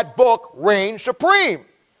 Because that book reigned supreme.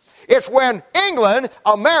 It's when England,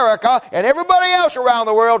 America, and everybody else around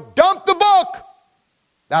the world dumped the book.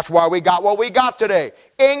 That's why we got what we got today.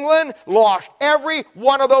 England lost every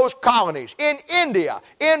one of those colonies in India,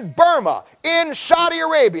 in Burma, in Saudi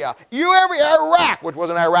Arabia, Iraq, which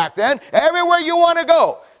wasn't Iraq then, everywhere you want to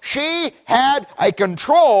go. She had a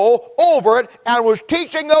control over it and was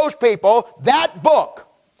teaching those people that book.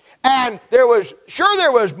 And there was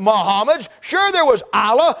Muhammad, sure there was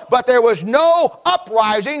Allah, but there was no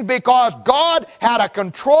uprising because God had a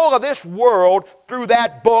control of this world through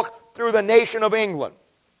that book, through the nation of England.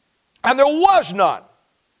 And there was none.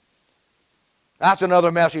 That's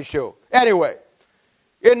another message too. Anyway,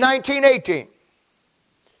 in 1918,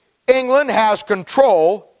 England has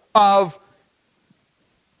control of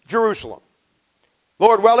Jerusalem.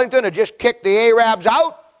 Lord Wellington had just kicked the Arabs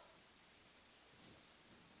out,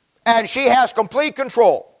 and she has complete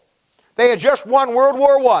control. They had just won World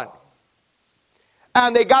War I.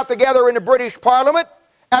 And they got together in the British Parliament,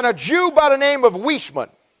 and a Jew by the name of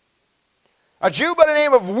Weizmann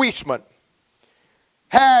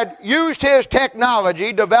had used his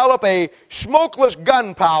technology, develop a smokeless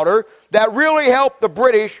gunpowder that really helped the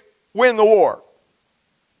British win the war.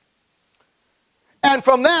 And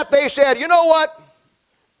from that they said, you know what?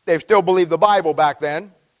 They still believed the Bible back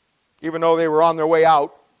then, even though they were on their way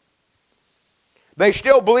out. They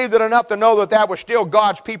still believed it enough to know that that was still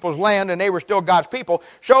God's people's land and they were still God's people.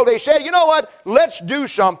 So they said, you know what? Let's do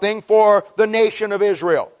something for the nation of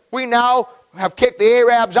Israel. We now have kicked the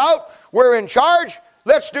Arabs out. We're in charge.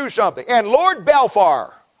 Let's do something. And Lord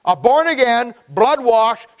Balfour, a born-again,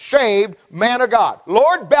 blood-washed, saved man of God,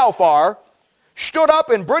 Lord Balfour stood up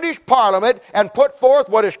in British Parliament and put forth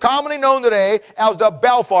what is commonly known today as the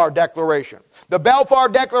Balfour Declaration. The Balfour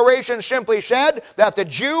Declaration simply said that the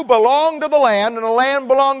Jew belonged to the land and the land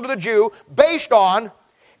belonged to the Jew based on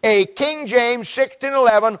a King James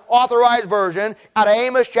 1611 authorized version out of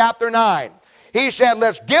Amos chapter 9. He said,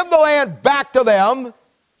 let's give the land back to them.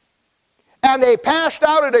 And they passed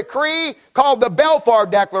out a decree called the Balfour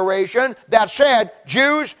Declaration that said,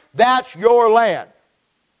 Jews, that's your land.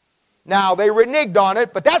 Now, they reneged on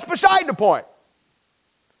it, but that's beside the point.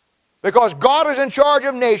 Because God is in charge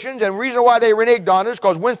of nations, and the reason why they reneged on it is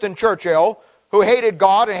because Winston Churchill, who hated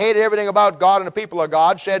God and hated everything about God and the people of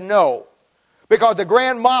God, said no. Because the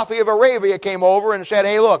Grand Mafia of Arabia came over and said,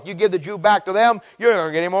 hey, look, you give the Jew back to them, you're going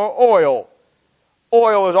to get any more oil.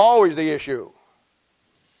 Oil is always the issue.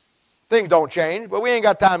 Things don't change, but we ain't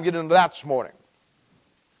got time to get into that this morning.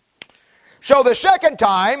 So the second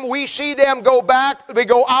time, we see them go back, they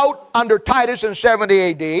go out under Titus in 70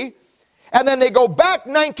 A.D., and then they go back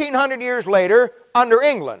 1900 years later under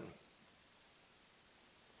England.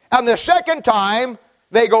 And the second time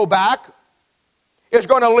they go back is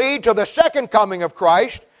going to lead to the second coming of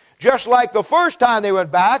Christ, just like the first time they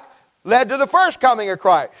went back led to the first coming of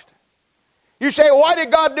Christ. You say, why did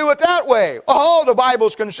God do it that way? Oh, the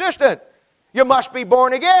Bible's consistent. You must be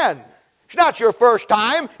born again. It's not your first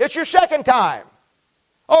time, it's your second time.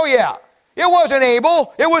 Oh yeah. It wasn't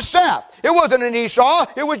Abel, it was Seth. It wasn't an Esau,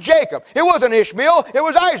 it was Jacob. It wasn't Ishmael, it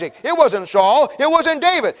was Isaac. It wasn't Saul, it wasn't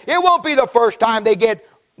David. It won't be the first time they get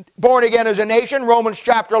born again as a nation, Romans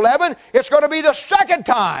chapter 11. It's going to be the second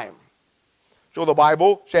time. So the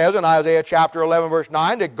Bible says in Isaiah chapter 11 verse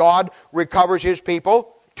 9 that God recovers His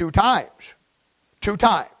people 2 times. 2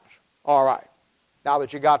 times. All right. Now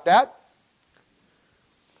that you got that,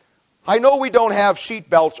 I know we don't have seat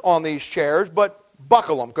belts on these chairs, but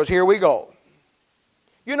buckle them, because here we go.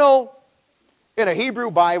 You know, in a Hebrew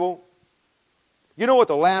Bible, you know what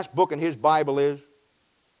the last book in his Bible is?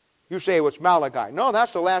 You say, well, it's Malachi. No,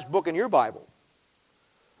 that's the last book in your Bible.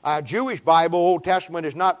 A Jewish Bible, Old Testament,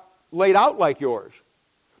 is not laid out like yours.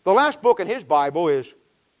 The last book in his Bible is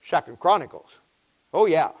 2 Chronicles. Oh,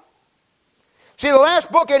 yeah. See, the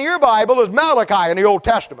last book in your Bible is Malachi in the Old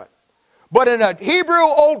Testament. But in a Hebrew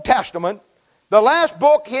Old Testament, the last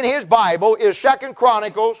book in his Bible is 2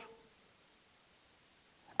 Chronicles.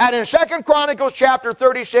 And in 2 Chronicles chapter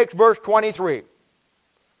 36, verse 23,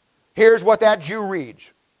 Here's what that Jew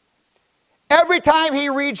reads. Every time he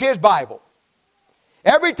reads his Bible,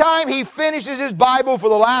 every time he finishes his Bible for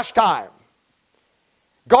the last time,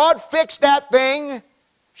 God fixed that thing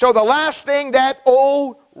so the last thing that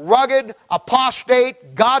old, rugged,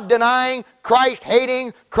 apostate, God-denying,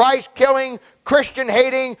 Christ-hating, Christ-killing,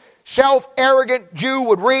 Christian-hating, self-arrogant Jew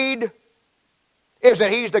would read is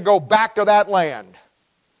that he's to go back to that land.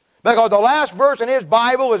 Because the last verse in his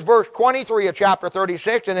Bible is verse 23 of chapter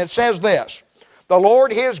 36, and it says this, the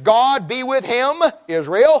Lord his God be with him,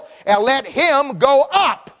 Israel, and let him go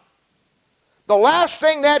up. The last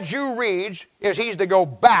thing that Jew reads is he's to go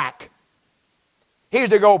back. He's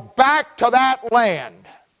to go back to that land.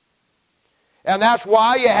 And that's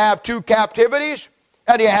why you have two captivities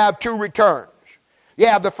and you have two returns. You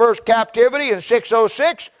have the first captivity in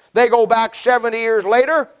 606. They go back 70 years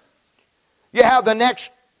later. You have the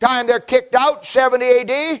next time they're kicked out, 70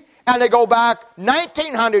 AD, and they go back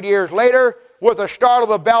 1900 years later with the start of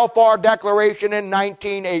the Balfour Declaration in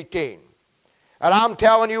 1918. And I'm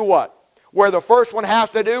telling you what, where the first one has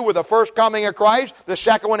to do with the first coming of Christ, the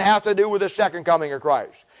second one has to do with the second coming of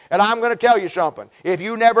Christ. And I'm going to tell you something. If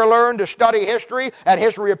you never learn to study history and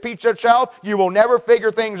history repeats itself, you will never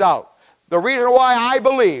figure things out. The reason why I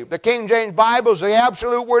believe the King James Bible is the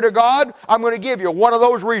absolute Word of God, I'm going to give you one of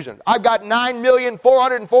those reasons. I've got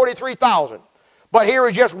 9,443,000. But here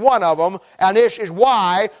is just one of them, and this is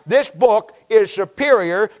why this book is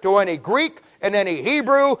superior to any Greek and any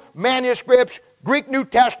Hebrew manuscripts, Greek New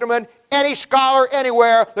Testament, any scholar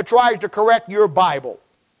anywhere that tries to correct your Bible.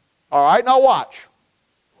 All right, now watch.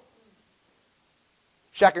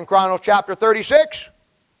 2 Chronicles chapter 36.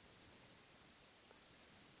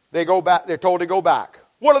 They go back. They're told to go back.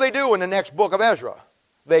 What do they do in the next book of Ezra?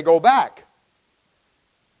 They go back.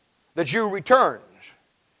 The Jew returns.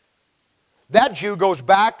 That Jew goes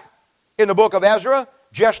back in the book of Ezra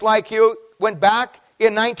just like he went back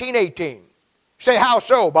in 1918. Say, how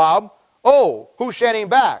so, Bob? Oh, who sent him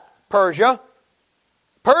back? Persia.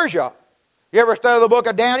 Persia. You ever study the book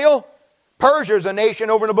of Daniel? Persia is a nation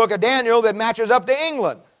over in the book of Daniel that matches up to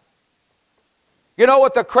England. You know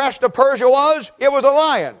what the crest of Persia was? It was a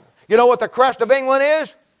lion. You know what the crest of England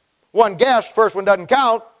is? One guess, first one doesn't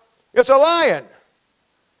count. It's a lion.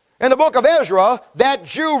 In the book of Ezra, that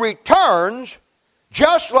Jew returns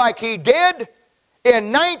just like he did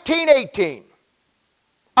in 1918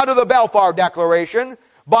 under the Balfour Declaration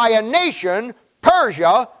by a nation,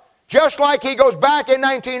 Persia, just like he goes back in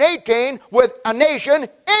 1918 with a nation,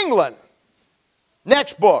 England.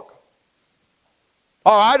 Next book.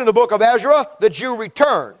 All right, in the book of Ezra, the Jew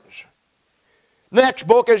returns. The next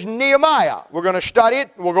book is Nehemiah. We're going to study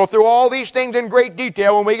it. We'll go through all these things in great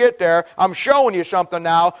detail when we get there. I'm showing you something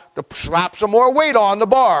now to slap some more weight on the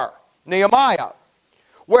bar. Nehemiah.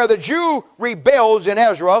 Where the Jew rebuilds in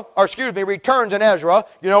Ezra, returns in Ezra,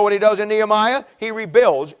 you know what he does in Nehemiah? He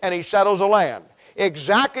rebuilds and he settles the land.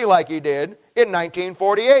 Exactly like he did in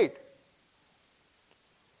 1948.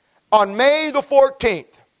 On May the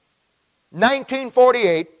 14th,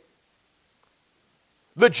 1948,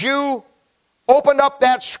 the Jew opened up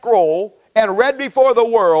that scroll and read before the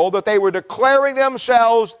world that they were declaring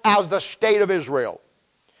themselves as the state of Israel.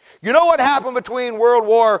 You know what happened between World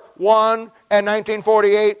War I and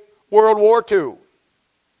 1948? World War II.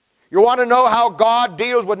 You want to know how God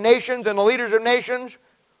deals with nations and the leaders of nations?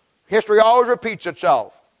 History always repeats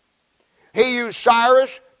itself. He used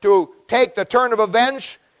Cyrus to take the turn of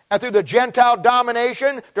events and through the Gentile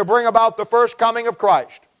domination to bring about the first coming of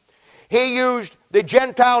Christ. He used the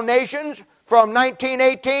Gentile nations from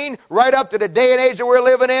 1918 right up to the day and age that we're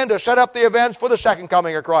living in to set up the events for the second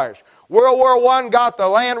coming of Christ. World War I got the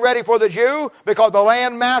land ready for the Jew because the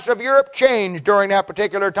land mass of Europe changed during that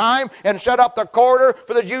particular time and set up the corridor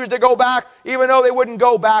for the Jews to go back, even though they wouldn't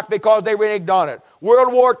go back because they reneged on it.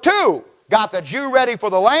 World War II got the Jew ready for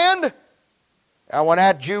the land, and when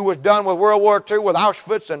that Jew was done with World War II, with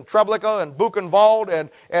Auschwitz and Treblinka and Buchenwald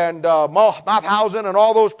and Mauthausen and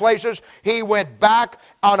all those places, he went back,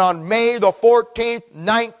 and on May the 14th,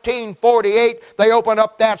 1948, they opened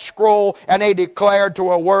up that scroll and they declared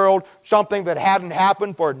to a world something that hadn't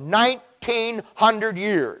happened for 1900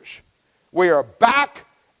 years. We are back,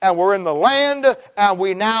 and we're in the land, and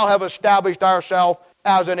we now have established ourselves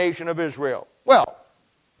as a nation of Israel. Well,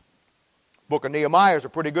 book of Nehemiah is a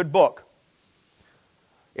pretty good book.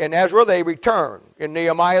 In Ezra, they return. In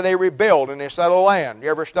Nehemiah, they rebuild and they settle land. You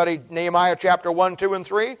ever studied Nehemiah chapter 1, 2, and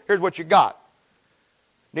 3? Here's what you got.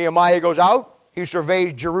 Nehemiah goes out. He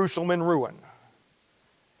surveys Jerusalem in ruin.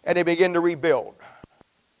 And they begin to rebuild.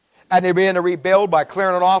 And they begin to rebuild by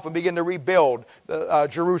clearing it off and begin to rebuild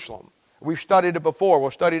Jerusalem. We've studied it before.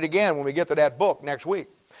 We'll study it again when we get to that book next week.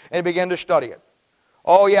 and they began to study it.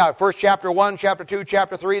 Oh yeah, first chapter 1, chapter 2,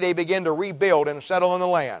 chapter 3, they begin to rebuild and settle in the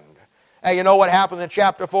land. And you know what happens in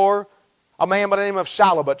chapter 4? A man by the name of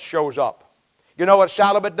Salabot shows up. You know what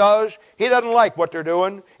Salabot does? He doesn't like what they're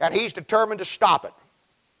doing, and he's determined to stop it.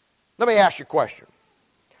 Let me ask you a question.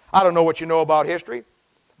 I don't know what you know about history,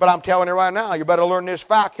 but I'm telling you right now, you better learn this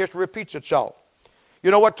fact. History repeats itself. You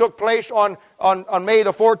know what took place on May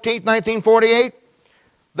the 14th, 1948?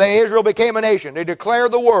 Israel became a nation. They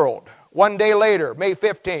declared the world. One day later, May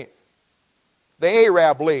 15th, the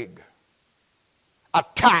Arab League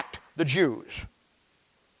attacked the Jews.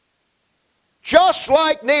 Just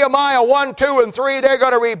like Nehemiah 1, 2, and 3, they're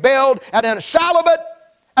going to rebuild, and then Salabot,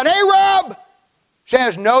 an Arab,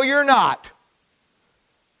 says, no, you're not.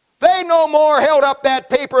 They no more held up that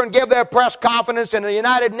paper and give their press conference, and the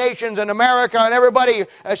United Nations and America and everybody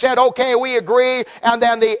said, okay, we agree. And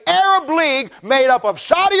then the Arab League, made up of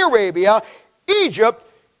Saudi Arabia, Egypt,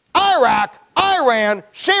 Iraq, Iran,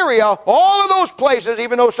 Syria, all of those places,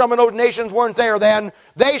 even though some of those nations weren't there then,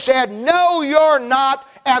 they said, no, you're not,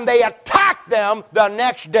 and they attacked them the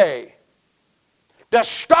next day to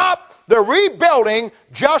stop the rebuilding,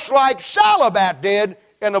 just like Salabot did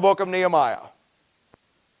in the book of Nehemiah.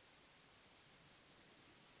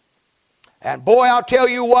 And boy, I'll tell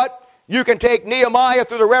you what, you can take Nehemiah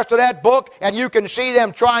through the rest of that book, and you can see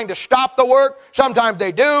them trying to stop the work. Sometimes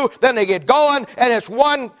they do, then they get going, and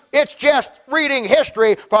it's just reading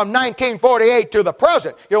history from 1948 to the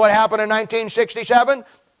present. You know what happened in 1967?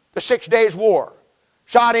 The 6 Days War.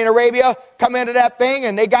 Saudi Arabia come into that thing,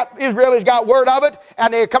 and Israelis got word of it,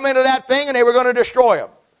 and they come into that thing, and they were going to destroy them.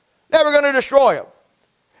 They were going to destroy them.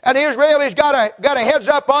 And the Israelis got a heads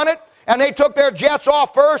up on it, and they took their jets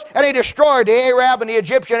off first, and they destroyed the Arab and the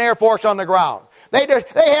Egyptian Air Force on the ground. They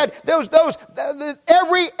had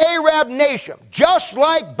every Arab nation, just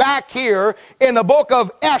like back here in the book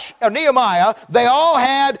of Nehemiah, they all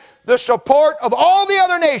had the support of all the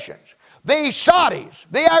other nations. The Saudis,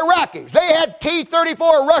 the Iraqis, they had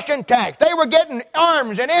T-34 Russian tanks. They were getting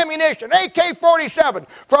arms and ammunition, AK-47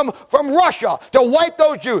 from Russia to wipe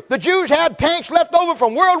those Jews. The Jews had tanks left over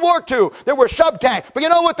from World War II that were sub-tanks. But you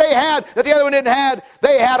know what they had that the other one didn't have?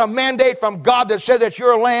 They had a mandate from God that said that's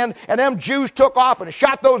your land, and them Jews took off and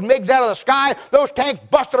shot those MiGs out of the sky. Those tanks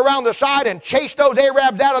busted around the side and chased those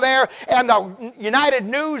Arabs out of there, and the United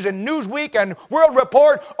News and Newsweek and World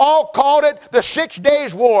Report all called it the 6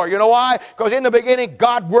 Days War. You know why? Because in the beginning,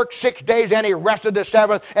 God worked 6 days and He rested the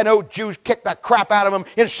seventh, and those Jews kicked the crap out of Him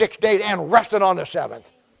in 6 days and rested on the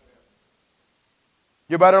seventh.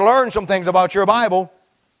 You better learn some things about your Bible.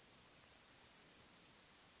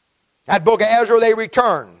 That book of Ezra, they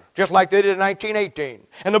returned, just like they did in 1918.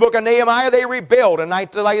 In the book of Nehemiah, they rebuilt in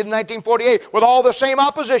 1948 with all the same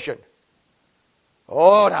opposition.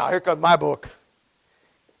 Oh, now here comes my book,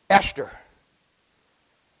 Esther.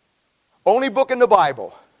 Only book in the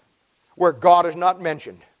Bible where God is not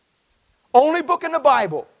mentioned. Only book in the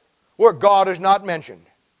Bible where God is not mentioned.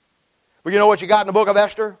 But you know what you got in the book of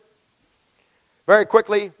Esther? Very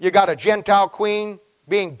quickly, you got a Gentile queen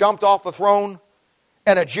being dumped off the throne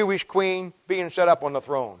and a Jewish queen being set up on the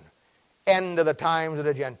throne. End of the times of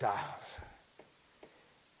the Gentiles.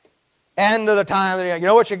 End of the times of the Gentiles. You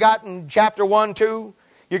know what you got in chapter 1, 2?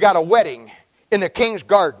 You got a wedding in the king's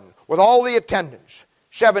garden with all the attendants.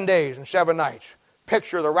 7 days and 7 nights.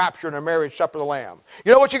 Picture of the rapture and the marriage supper of the Lamb.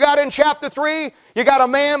 You know what you got in chapter 3? You got a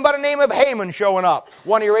man by the name of Haman showing up.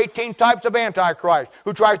 One of your 18 types of Antichrist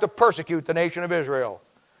who tries to persecute the nation of Israel.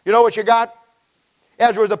 You know what you got?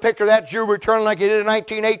 Ezra is a picture of that Jew returning like he did in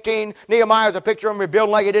 1918. Nehemiah is a picture of him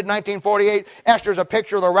rebuilding like he did in 1948. Esther is a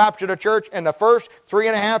picture of the rapture of the church in the first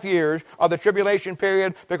 3.5 years of the tribulation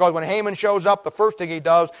period, because when Haman shows up, the first thing he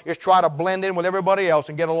does is try to blend in with everybody else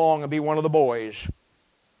and get along and be one of the boys.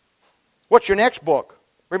 What's your next book?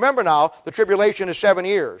 Remember now, the tribulation is 7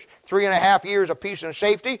 years. 3.5 years of peace and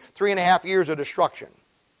safety, 3.5 years of destruction.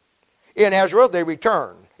 In Ezra, they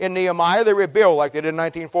return. In Nehemiah, they rebuild like they did in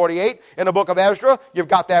 1948. In the book of Ezra, you've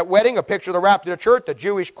got that wedding, a picture of the rapture of the church, the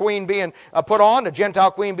Jewish queen being put on, the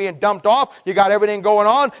Gentile queen being dumped off. You got everything going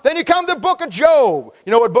on. Then you come to the book of Job.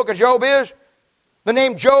 You know what book of Job is? The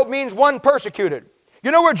name Job means one persecuted.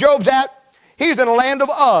 You know where Job's at? He's in the land of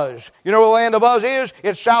Uz. You know where the land of Uz is?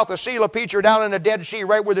 It's south of Sela Petra, down in the Dead Sea,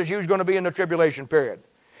 right where the Jews are going to be in the tribulation period.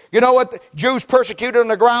 You know what? The Jews persecuted on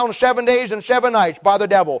the ground 7 days and 7 nights by the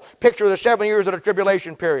devil. Picture of the 7 years of the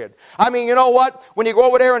tribulation period. I mean, you know what? When you go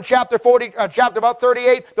over there in chapter about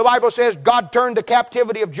 38, the Bible says God turned the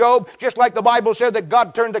captivity of Job, just like the Bible said that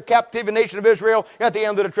God turned the captive nation of Israel at the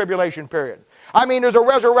end of the tribulation period. I mean, there's a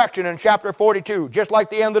resurrection in chapter 42, just like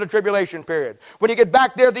the end of the tribulation period. When you get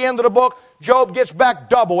back there at the end of the book, Job gets back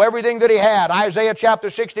double everything that he had. Isaiah chapter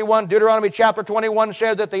 61, Deuteronomy chapter 21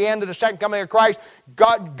 says at the end of the second coming of Christ,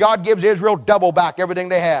 God gives Israel double back everything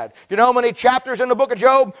they had. You know how many chapters in the book of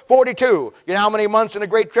Job? 42. You know how many months in the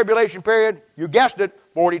great tribulation period? You guessed it,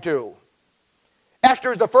 42.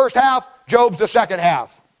 Esther's the first half, Job's the second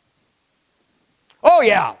half. Oh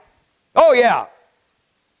yeah. Oh yeah.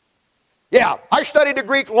 Yeah, I studied the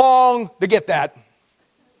Greek long to get that.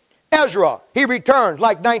 Ezra, he returns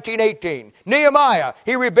like 1918. Nehemiah,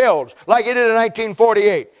 he rebuilds like he did in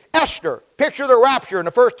 1948. Esther, picture the rapture in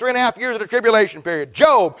the first 3.5 years of the tribulation period.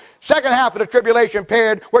 Job, second half of the tribulation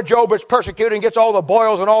period where Job is persecuted and gets all the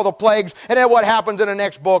boils and all the plagues. And then what happens in the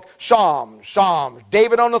next book? Psalms.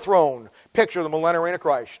 David on the throne. Picture the millennial reign of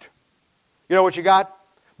Christ. You know what you got?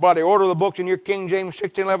 By the order of the books in your King James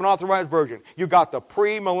 1611 Authorized Version, you got the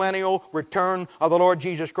pre-millennial return of the Lord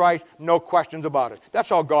Jesus Christ, no questions about it. That's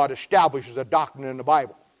how God establishes a doctrine in the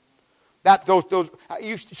Bible.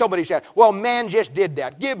 Somebody said, well, man just did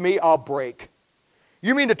that. Give me a break.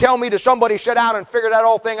 You mean to tell me that somebody sat down and figured that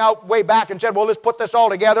whole thing out way back and said, well, let's put this all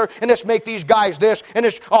together and let's make these guys this and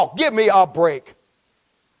this. Oh, give me a break.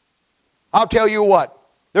 I'll tell you what.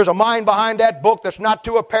 There's a mind behind that book that's not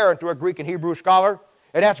too apparent to a Greek and Hebrew scholar.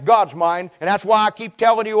 And that's God's mind. And that's why I keep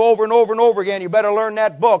telling you over and over and over again, you better learn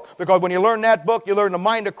that book. Because when you learn that book, you learn the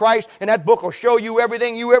mind of Christ. And that book will show you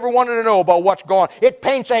everything you ever wanted to know about what's going on. It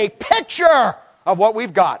paints a picture of what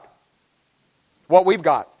we've got. What we've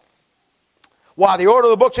got. Why, the order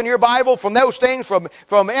of the books in your Bible, from those things, from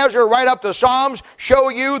Ezra right up to Psalms, show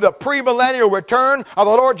you the premillennial return of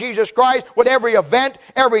the Lord Jesus Christ with every event,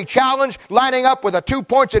 every challenge, lining up with the 2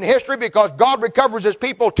 points in history because God recovers His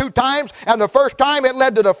people 2 times, and the first time it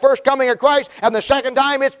led to the first coming of Christ, and the second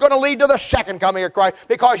time it's going to lead to the second coming of Christ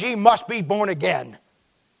because ye must be born again.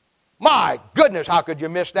 My goodness, how could you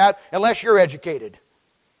miss that unless you're educated?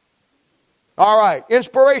 All right,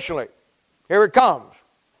 inspirationally, here it comes.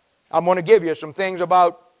 I'm going to give you some things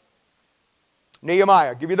about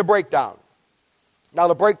Nehemiah. Give you the breakdown. Now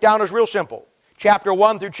the breakdown is real simple. Chapter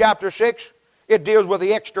 1 through chapter 6, it deals with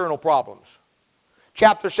the external problems.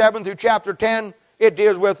 Chapter 7 through chapter 10, it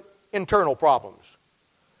deals with internal problems.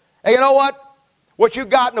 And you know what? What you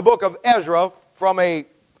got in the book of Ezra from a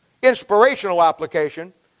inspirational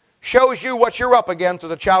application shows you what you're up against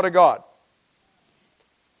as a child of God.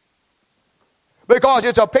 Because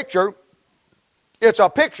it's a picture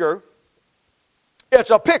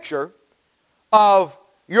of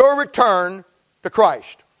your return to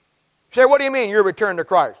Christ. You say, what do you mean your return to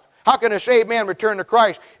Christ? How can a saved man return to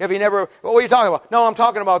Christ if he never... What are you talking about? No, I'm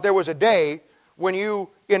talking about there was a day when you,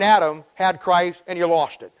 in Adam, had Christ and you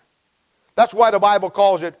lost it. That's why the Bible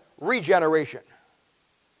calls it regeneration.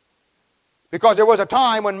 Because there was a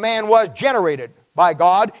time when man was generated by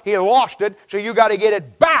God. He lost it, so you got to get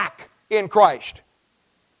it back in Christ.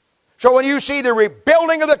 So when you see the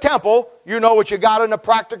rebuilding of the temple, you know what you got in a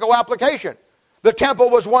practical application. The temple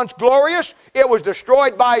was once glorious. It was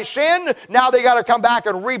destroyed by sin. Now they got to come back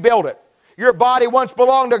and rebuild it. Your body once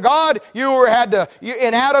belonged to God.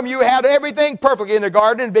 In Adam, you had everything perfectly in the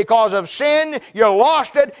garden. Because of sin, you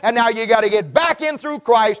lost it, and now you got to get back in through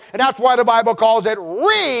Christ, and that's why the Bible calls it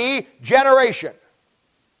regeneration.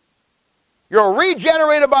 You're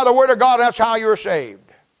regenerated by the Word of God, and that's how you're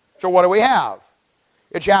saved. So what do we have?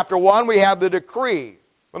 In chapter 1, we have the decree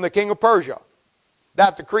from the king of Persia.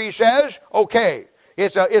 That decree says, okay,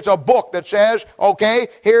 it's a book that says, okay,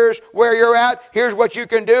 here's where you're at, here's what you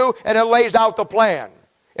can do, and it lays out the plan.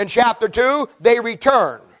 In chapter 2, they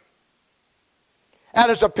return.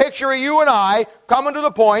 And it's a picture of you and I coming to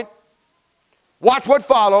the point. Watch what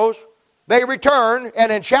follows. They return,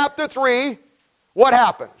 and in chapter 3, what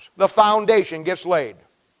happens? The foundation gets laid.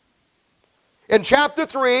 In chapter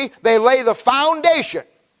 3, they lay the foundation.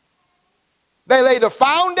 They lay the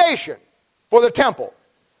foundation for the temple.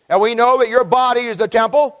 And we know that your body is the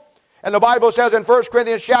temple. And the Bible says in 1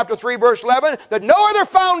 Corinthians chapter 3, verse 11, that no other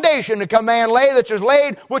foundation can man lay that is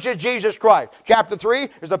laid, which is Jesus Christ. Chapter 3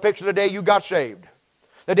 is the picture of the day you got saved.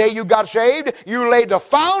 The day you got saved, you laid the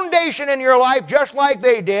foundation in your life just like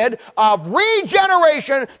they did of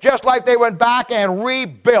regeneration, just like they went back and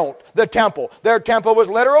rebuilt the temple. Their temple was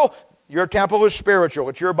literal. Your temple is spiritual.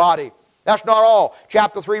 It's your body. That's not all.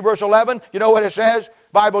 Chapter 3, verse 11, you know what it says?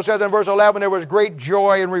 Bible says in verse 11, there was great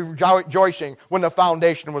joy and rejoicing when the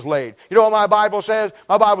foundation was laid. You know what my Bible says?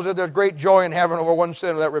 My Bible says there's great joy in heaven over one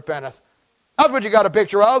sinner that repenteth. That's what you got a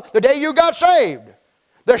picture of. The day you got saved.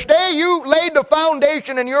 The day you laid the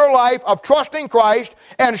foundation in your life of trusting Christ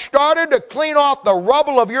and started to clean off the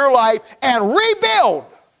rubble of your life and rebuild.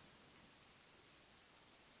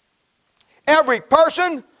 Every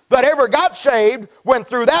person that ever got saved went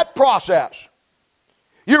through that process.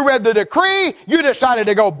 You read the decree, you decided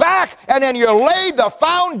to go back, and then you laid the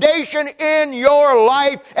foundation in your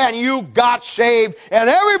life, and you got saved, and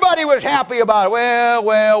everybody was happy about it.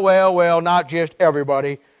 Well, not just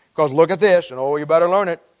everybody, because look at this, and oh, you better learn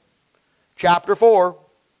it. Chapter 4.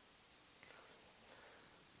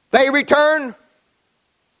 They return.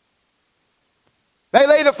 They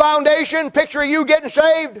lay the foundation, picture of you getting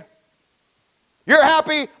saved. You're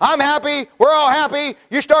happy, I'm happy, we're all happy.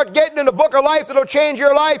 You start getting in the book of life that'll change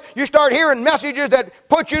your life. You start hearing messages that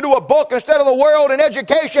put you to a book instead of the world and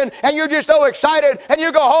education, and you're just so excited, and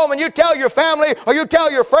you go home and you tell your family, or you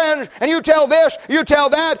tell your friends, and you tell this, you tell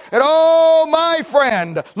that, and oh, my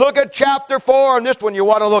friend, look at chapter 4, and this one you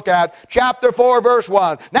want to look at. Chapter 4, verse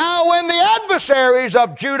 1. Now when the adversaries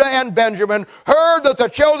of Judah and Benjamin heard that the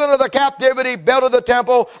children of the captivity built the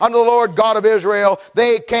temple unto the Lord God of Israel,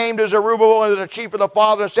 they came to Zerubbabel and to the chief of the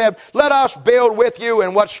fathers and said, let us build with you.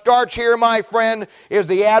 And what starts here, my friend, is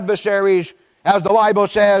the adversaries. As the Bible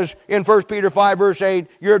says in 1 Peter 5 verse 8,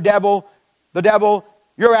 the devil,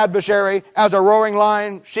 your adversary, as a roaring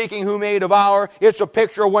lion seeking whom may devour. It's a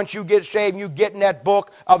picture of once you get saved, you get in that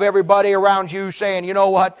book of everybody around you saying, you know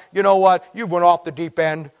what, you went off the deep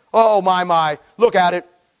end. Oh my, look at it.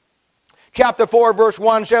 Chapter 4 verse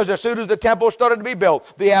 1 says, as soon as the temple started to be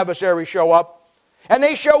built, the adversaries show up. And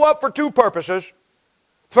they show up for two purposes.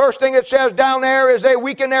 First thing it says down there is they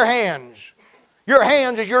weaken their hands. Your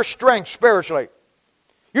hands is your strength spiritually.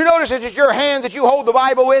 You notice it's your hands that you hold the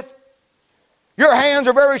Bible with? Your hands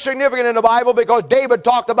are very significant in the Bible because David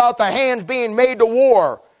talked about the hands being made to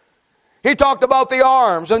war. He talked about the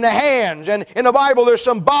arms and the hands, and in the Bible there's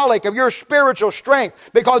symbolic of your spiritual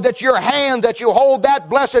strength because it's your hand that you hold that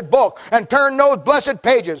blessed book and turn those blessed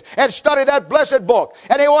pages and study that blessed book.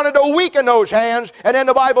 And they wanted to weaken those hands, and then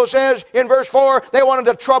the Bible says in verse 4, they wanted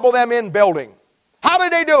to trouble them in building. How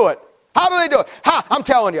did they do it? How do they do it? I'm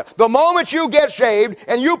telling you, the moment you get saved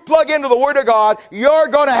and you plug into the Word of God, you're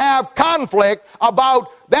going to have conflict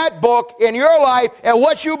about that book in your life and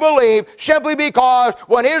what you believe, simply because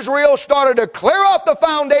when Israel started to clear up the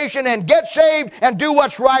foundation and get saved and do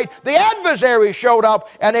what's right, the adversaries showed up,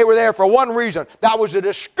 and they were there for one reason. That was to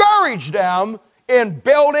discourage them in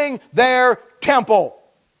building their temple.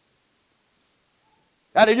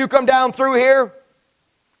 Now, did you come down through here?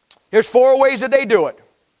 There's 4 ways that they do it.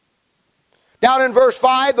 Down in verse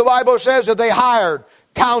 5, the Bible says that they hired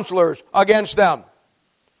counselors against them.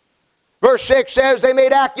 Verse 6 says they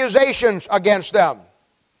made accusations against them.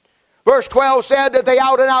 Verse 12 said that they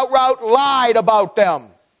out and outright lied about them.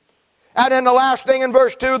 And then the last thing in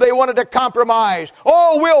verse 2, they wanted to compromise.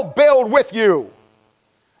 Oh, we'll build with you.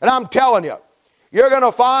 And I'm telling you, you're going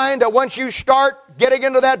to find that once you start getting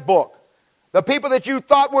into that book, the people that you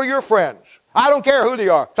thought were your friends, I don't care who they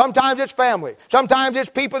are. Sometimes it's family. Sometimes it's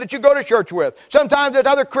people that you go to church with. Sometimes it's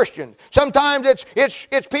other Christians. Sometimes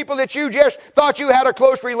it's people that you just thought you had a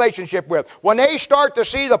close relationship with. When they start to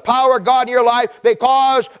see the power of God in your life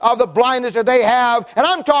because of the blindness that they have, and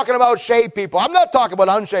I'm talking about saved people. I'm not talking about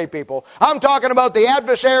unsaved people. I'm talking about the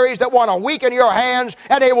adversaries that want to weaken your hands,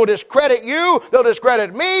 and they will discredit you. They'll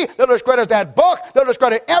discredit me. They'll discredit that book. They'll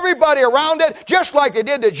discredit everybody around it, just like they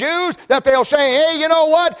did the Jews, that they'll say, hey, you know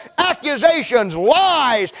what? Accusations,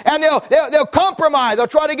 lies, and they'll compromise. They'll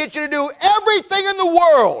try to get you to do everything in the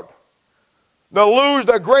world. They'll lose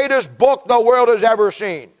the greatest book the world has ever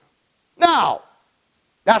seen. Now,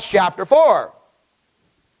 that's chapter 4.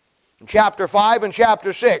 In chapter 5 and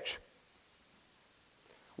chapter 6,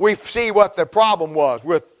 we see what the problem was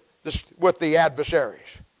with the adversaries.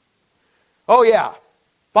 Oh yeah,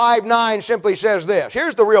 5:9 simply says this.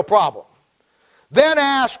 Here's the real problem. Then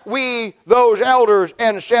asked we those elders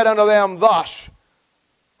and said unto them thus,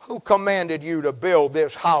 who commanded you to build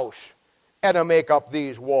this house and to make up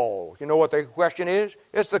these walls? You know what the question is?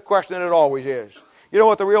 It's the question that it always is. You know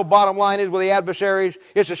what the real bottom line is with the adversaries?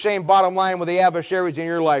 It's the same bottom line with the adversaries in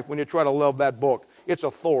your life when you try to love that book. It's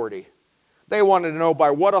authority. They wanted to know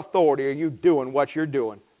by what authority are you doing what you're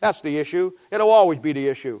doing. That's the issue. It'll always be the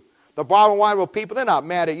issue. The bottom line with people, they're not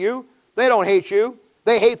mad at you. They don't hate you.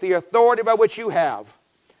 They hate the authority by which you have.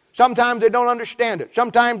 Sometimes they don't understand it.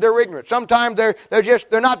 Sometimes they're ignorant. Sometimes they're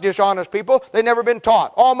not dishonest people. They've never been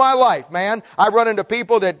taught. All my life, man, I've run into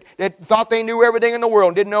people that thought they knew everything in the world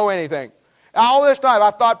and didn't know anything. All this time,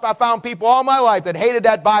 I found people all my life that hated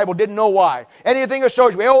that Bible, didn't know why. Anything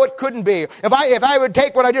associated with, it couldn't be. If I would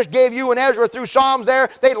take what I just gave you and Ezra through Psalms there,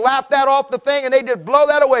 they'd laugh that off the thing and they'd just blow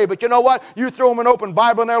that away. But you know what? You threw them an open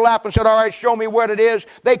Bible in their lap and said, all right, show me what it is.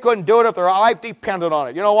 They couldn't do it if their life depended on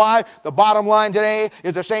it. You know why? The bottom line today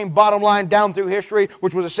is the same bottom line down through history,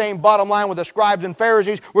 which was the same bottom line with the scribes and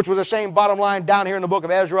Pharisees, which was the same bottom line down here in the book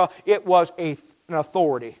of Ezra. It was an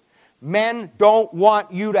authority. Men don't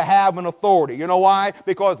want you to have an authority. You know why?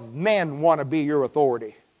 Because men want to be your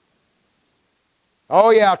authority. Oh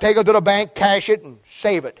yeah, take it to the bank, cash it, and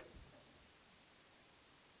save it.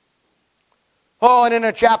 Oh, and then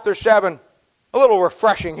in chapter 7, a little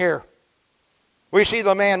refreshing here. We see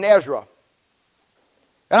the man Ezra.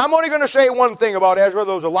 And I'm only going to say one thing about Ezra.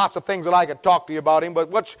 Those are lots of things that I could talk to you about him. But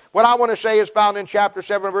what I want to say is found in chapter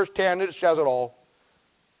 7, verse 10. It says it all.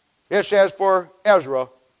 It says, for Ezra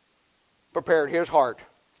prepared his heart.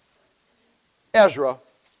 Ezra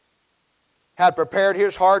had prepared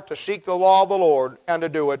his heart to seek the law of the Lord and to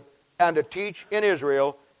do it, and to teach in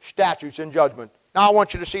Israel statutes and judgment. Now I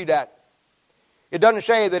want you to see that. It doesn't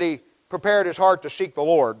say that he prepared his heart to seek the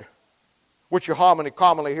Lord, which you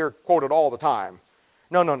commonly hear quoted all the time.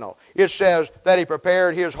 No. It says that he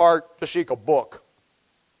prepared his heart to seek a book.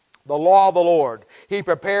 The law of the Lord. He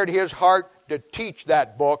prepared his heart to teach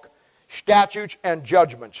that book, statutes and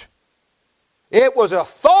judgments. It was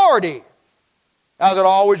authority, as it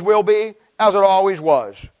always will be, as it always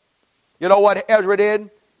was. You know what Ezra did?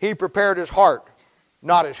 He prepared his heart,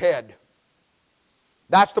 not his head.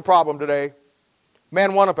 That's the problem today.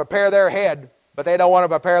 Men want to prepare their head, but they don't want to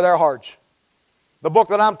prepare their hearts. The book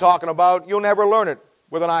that I'm talking about, you'll never learn it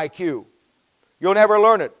with an IQ. You'll never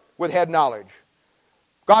learn it with head knowledge.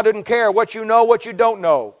 God didn't care what you know, what you don't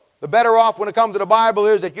know. The better off when it comes to the Bible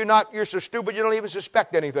is that you're so stupid you don't even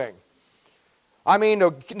suspect anything. I mean,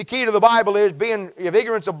 the key to the Bible is if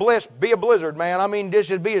ignorance of bliss, be a blizzard, man. I mean,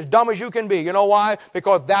 just be as dumb as you can be. You know why?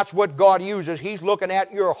 Because that's what God uses. He's looking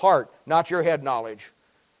at your heart, not your head knowledge.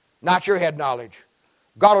 Not your head knowledge.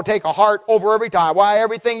 God will take a heart over every time. Why?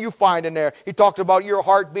 Everything you find in there. He talks about your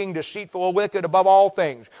heart being deceitful and wicked above all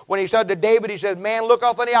things. When he said to David, he said, man, look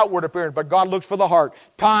off on the outward appearance, but God looks for the heart.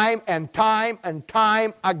 Time and time and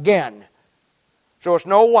time again. So it's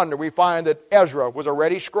no wonder we find that Ezra was a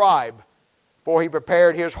ready scribe, for he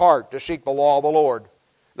prepared his heart to seek the law of the Lord.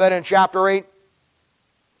 Then in chapter 8,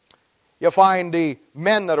 you find the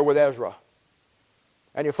men that are with Ezra.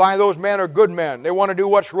 And you find those men are good men. They want to do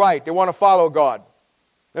what's right. They want to follow God.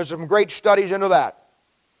 There's some great studies into that.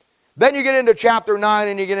 Then you get into chapter 9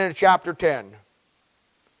 and you get into chapter 10.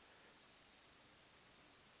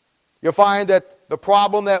 You'll find that the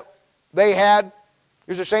problem that they had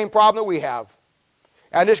is the same problem that we have.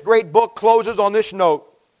 And this great book closes on this note,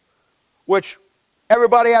 which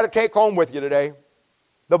everybody ought to take home with you today.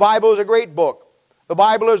 The Bible is a great book. The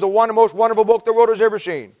Bible is the most wonderful book the world has ever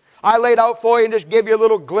seen. I laid out for you and just give you a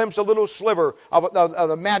little glimpse, a little sliver of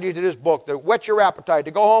the magic of this book to whet your appetite,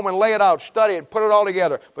 to go home and lay it out, study it, put it all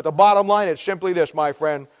together. But the bottom line is simply this, my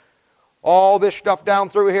friend. All this stuff down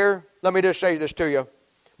through here, let me just say this to you.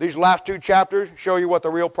 These last 2 chapters show you what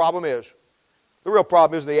the real problem is. The real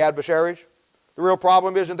problem isn't the adversaries. The real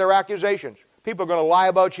problem isn't their accusations. People are going to lie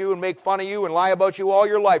about you and make fun of you and lie about you all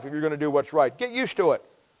your life if you're going to do what's right. Get used to it.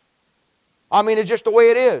 I mean, it's just the way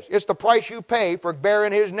it is. It's the price you pay for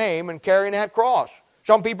bearing His name and carrying that cross.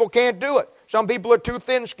 Some people can't do it. Some people are too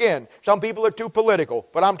thin-skinned. Some people are too political.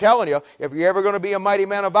 But I'm telling you, if you're ever going to be a mighty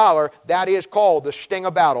man of valor, that is called the sting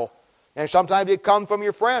of battle. And sometimes it comes from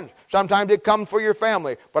your friends. Sometimes it comes for your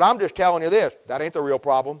family. But I'm just telling you this, that ain't the real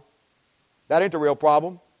problem. That ain't the real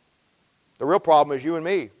problem. The real problem is you and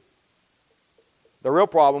me. The real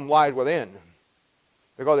problem lies within.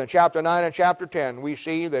 Because in chapter 9 and chapter 10, we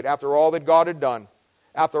see that after all that God had done,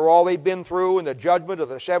 after all they'd been through in the judgment of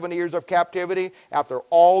the 70 years of captivity, after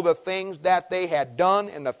all the things that they had done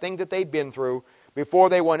and the things that they'd been through, before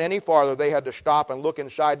they went any farther, they had to stop and look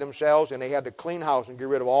inside themselves, and they had to clean house and get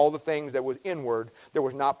rid of all the things that was inward that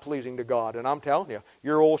was not pleasing to God. And I'm telling you,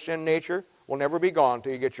 your old sin nature will never be gone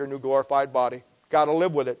until you get your new glorified body. Got to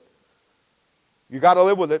live with it. You got to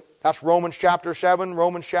live with it. That's Romans chapter 7.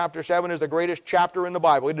 Romans chapter 7 is the greatest chapter in the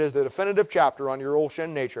Bible. It is the definitive chapter on your old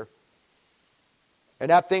sin nature.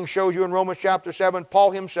 And that thing shows you in Romans chapter 7,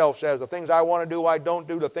 Paul himself says, the things I want to do, I don't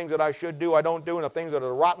do. The things that I should do, I don't do. And the things that are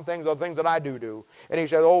the rotten things are the things that I do. And he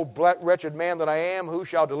says, oh, wretched man that I am, who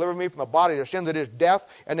shall deliver me from the body of the sin that is death?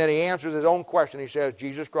 And then he answers his own question. He says,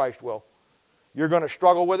 Jesus Christ will. You're going to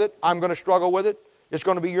struggle with it. I'm going to struggle with it. It's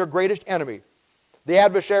going to be your greatest enemy. The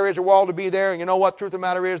adversaries are all to be there, and you know what? Truth of the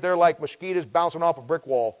matter is, they're like mosquitoes bouncing off a brick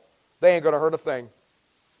wall. They ain't going to hurt a thing.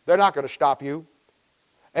 They're not going to stop you.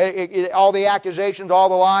 All the accusations, all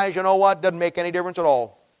the lies, you know what? Doesn't make any difference at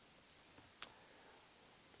all.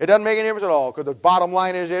 It doesn't make any difference at all, because the bottom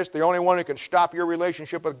line is this: the only one who can stop your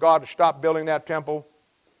relationship with God to stop building that temple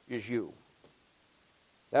is you.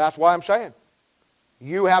 That's why I'm saying,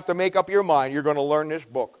 you have to make up your mind you're going to learn this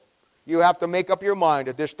book. You have to make up your mind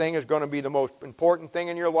that this thing is going to be the most important thing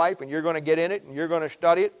in your life, and you're going to get in it, and you're going to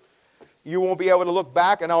study it. You won't be able to look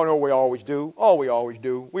back and, oh, no, we always do. Oh, we always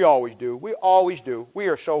do. We always do. We always do. We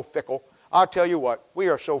are so fickle. I'll tell you what, we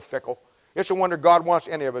are so fickle. It's a wonder God wants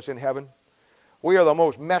any of us in heaven. We are the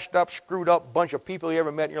most messed up, screwed up bunch of people you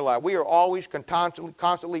ever met in your life. We are always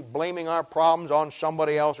constantly blaming our problems on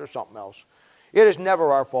somebody else or something else. It is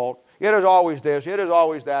never our fault. It is always this. It is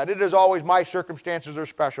always that. It is always my circumstances are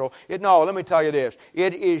special. No, let me tell you this.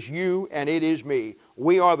 It is you and it is me.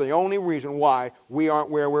 We are the only reason why we aren't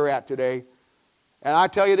where we're at today. And I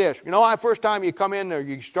tell you this. You know, the first time you come in or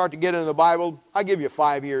you start to get into the Bible, I give you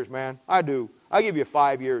 5 years, man. I do. I give you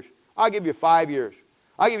 5 years. I give you 5 years.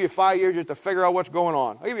 I give you 5 years just to figure out what's going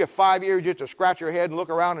on. I give you 5 years just to scratch your head and look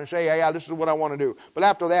around and say, yeah, this is what I want to do. But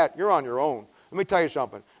after that, you're on your own. Let me tell you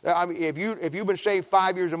something. I mean, if you've been saved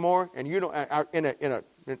 5 years or more, and you don't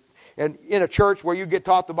in a church where you get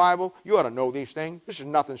taught the Bible, you ought to know these things. This is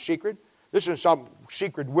nothing secret. This is some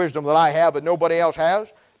secret wisdom that I have that nobody else has.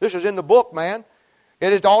 This is in the book, man.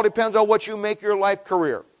 It all depends on what you make your life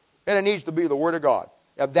career, and it needs to be the Word of God.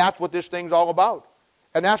 And that's what this thing's all about.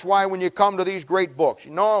 And that's why when you come to these great books,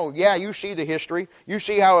 you see the history. You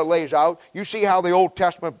see how it lays out. You see how the Old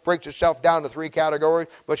Testament breaks itself down to 3 categories,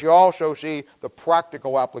 but you also see the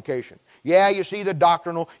practical application. Yeah, you see the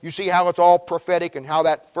doctrinal. You see how it's all prophetic and how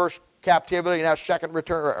that first captivity and that second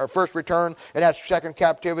return, or first return and that second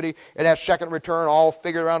captivity and that second return all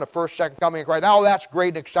figured around the first, second coming of Christ. Now that's great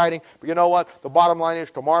and exciting, but you know what? The bottom line is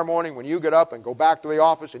tomorrow morning when you get up and go back to the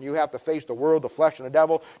office and you have to face the world, the flesh, and the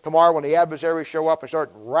devil, tomorrow when the adversaries show up and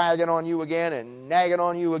start ragging on you again and nagging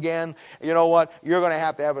on you again, you know what? You're going to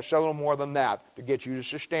have a little more than that to get you to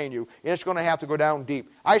sustain you, and it's going to have to go down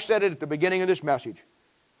deep. I said it at the beginning of this message.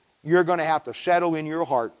 You're going to have to settle in your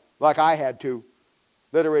heart like I had to.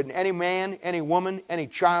 That are in any man, any woman, any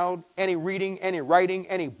child, any reading, any writing,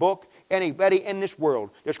 any book, anybody in this world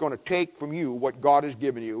that's going to take from you what God has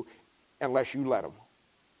given you unless you let them.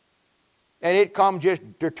 And it comes just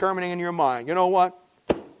determining in your mind, you know what?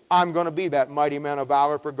 I'm going to be that mighty man of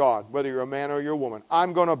valor for God, whether you're a man or you're a woman.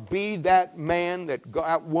 I'm going to be that man,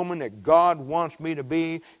 that woman that God wants me to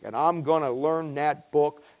be, and I'm going to learn that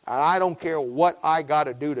book, and I don't care what I got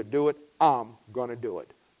to do it, I'm going to do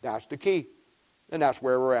it. That's the key. And that's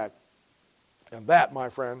where we're at. And that, my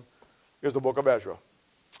friend, is the book of Ezra.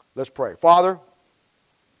 Let's pray. Father,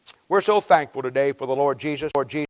 we're so thankful today for the Lord Jesus.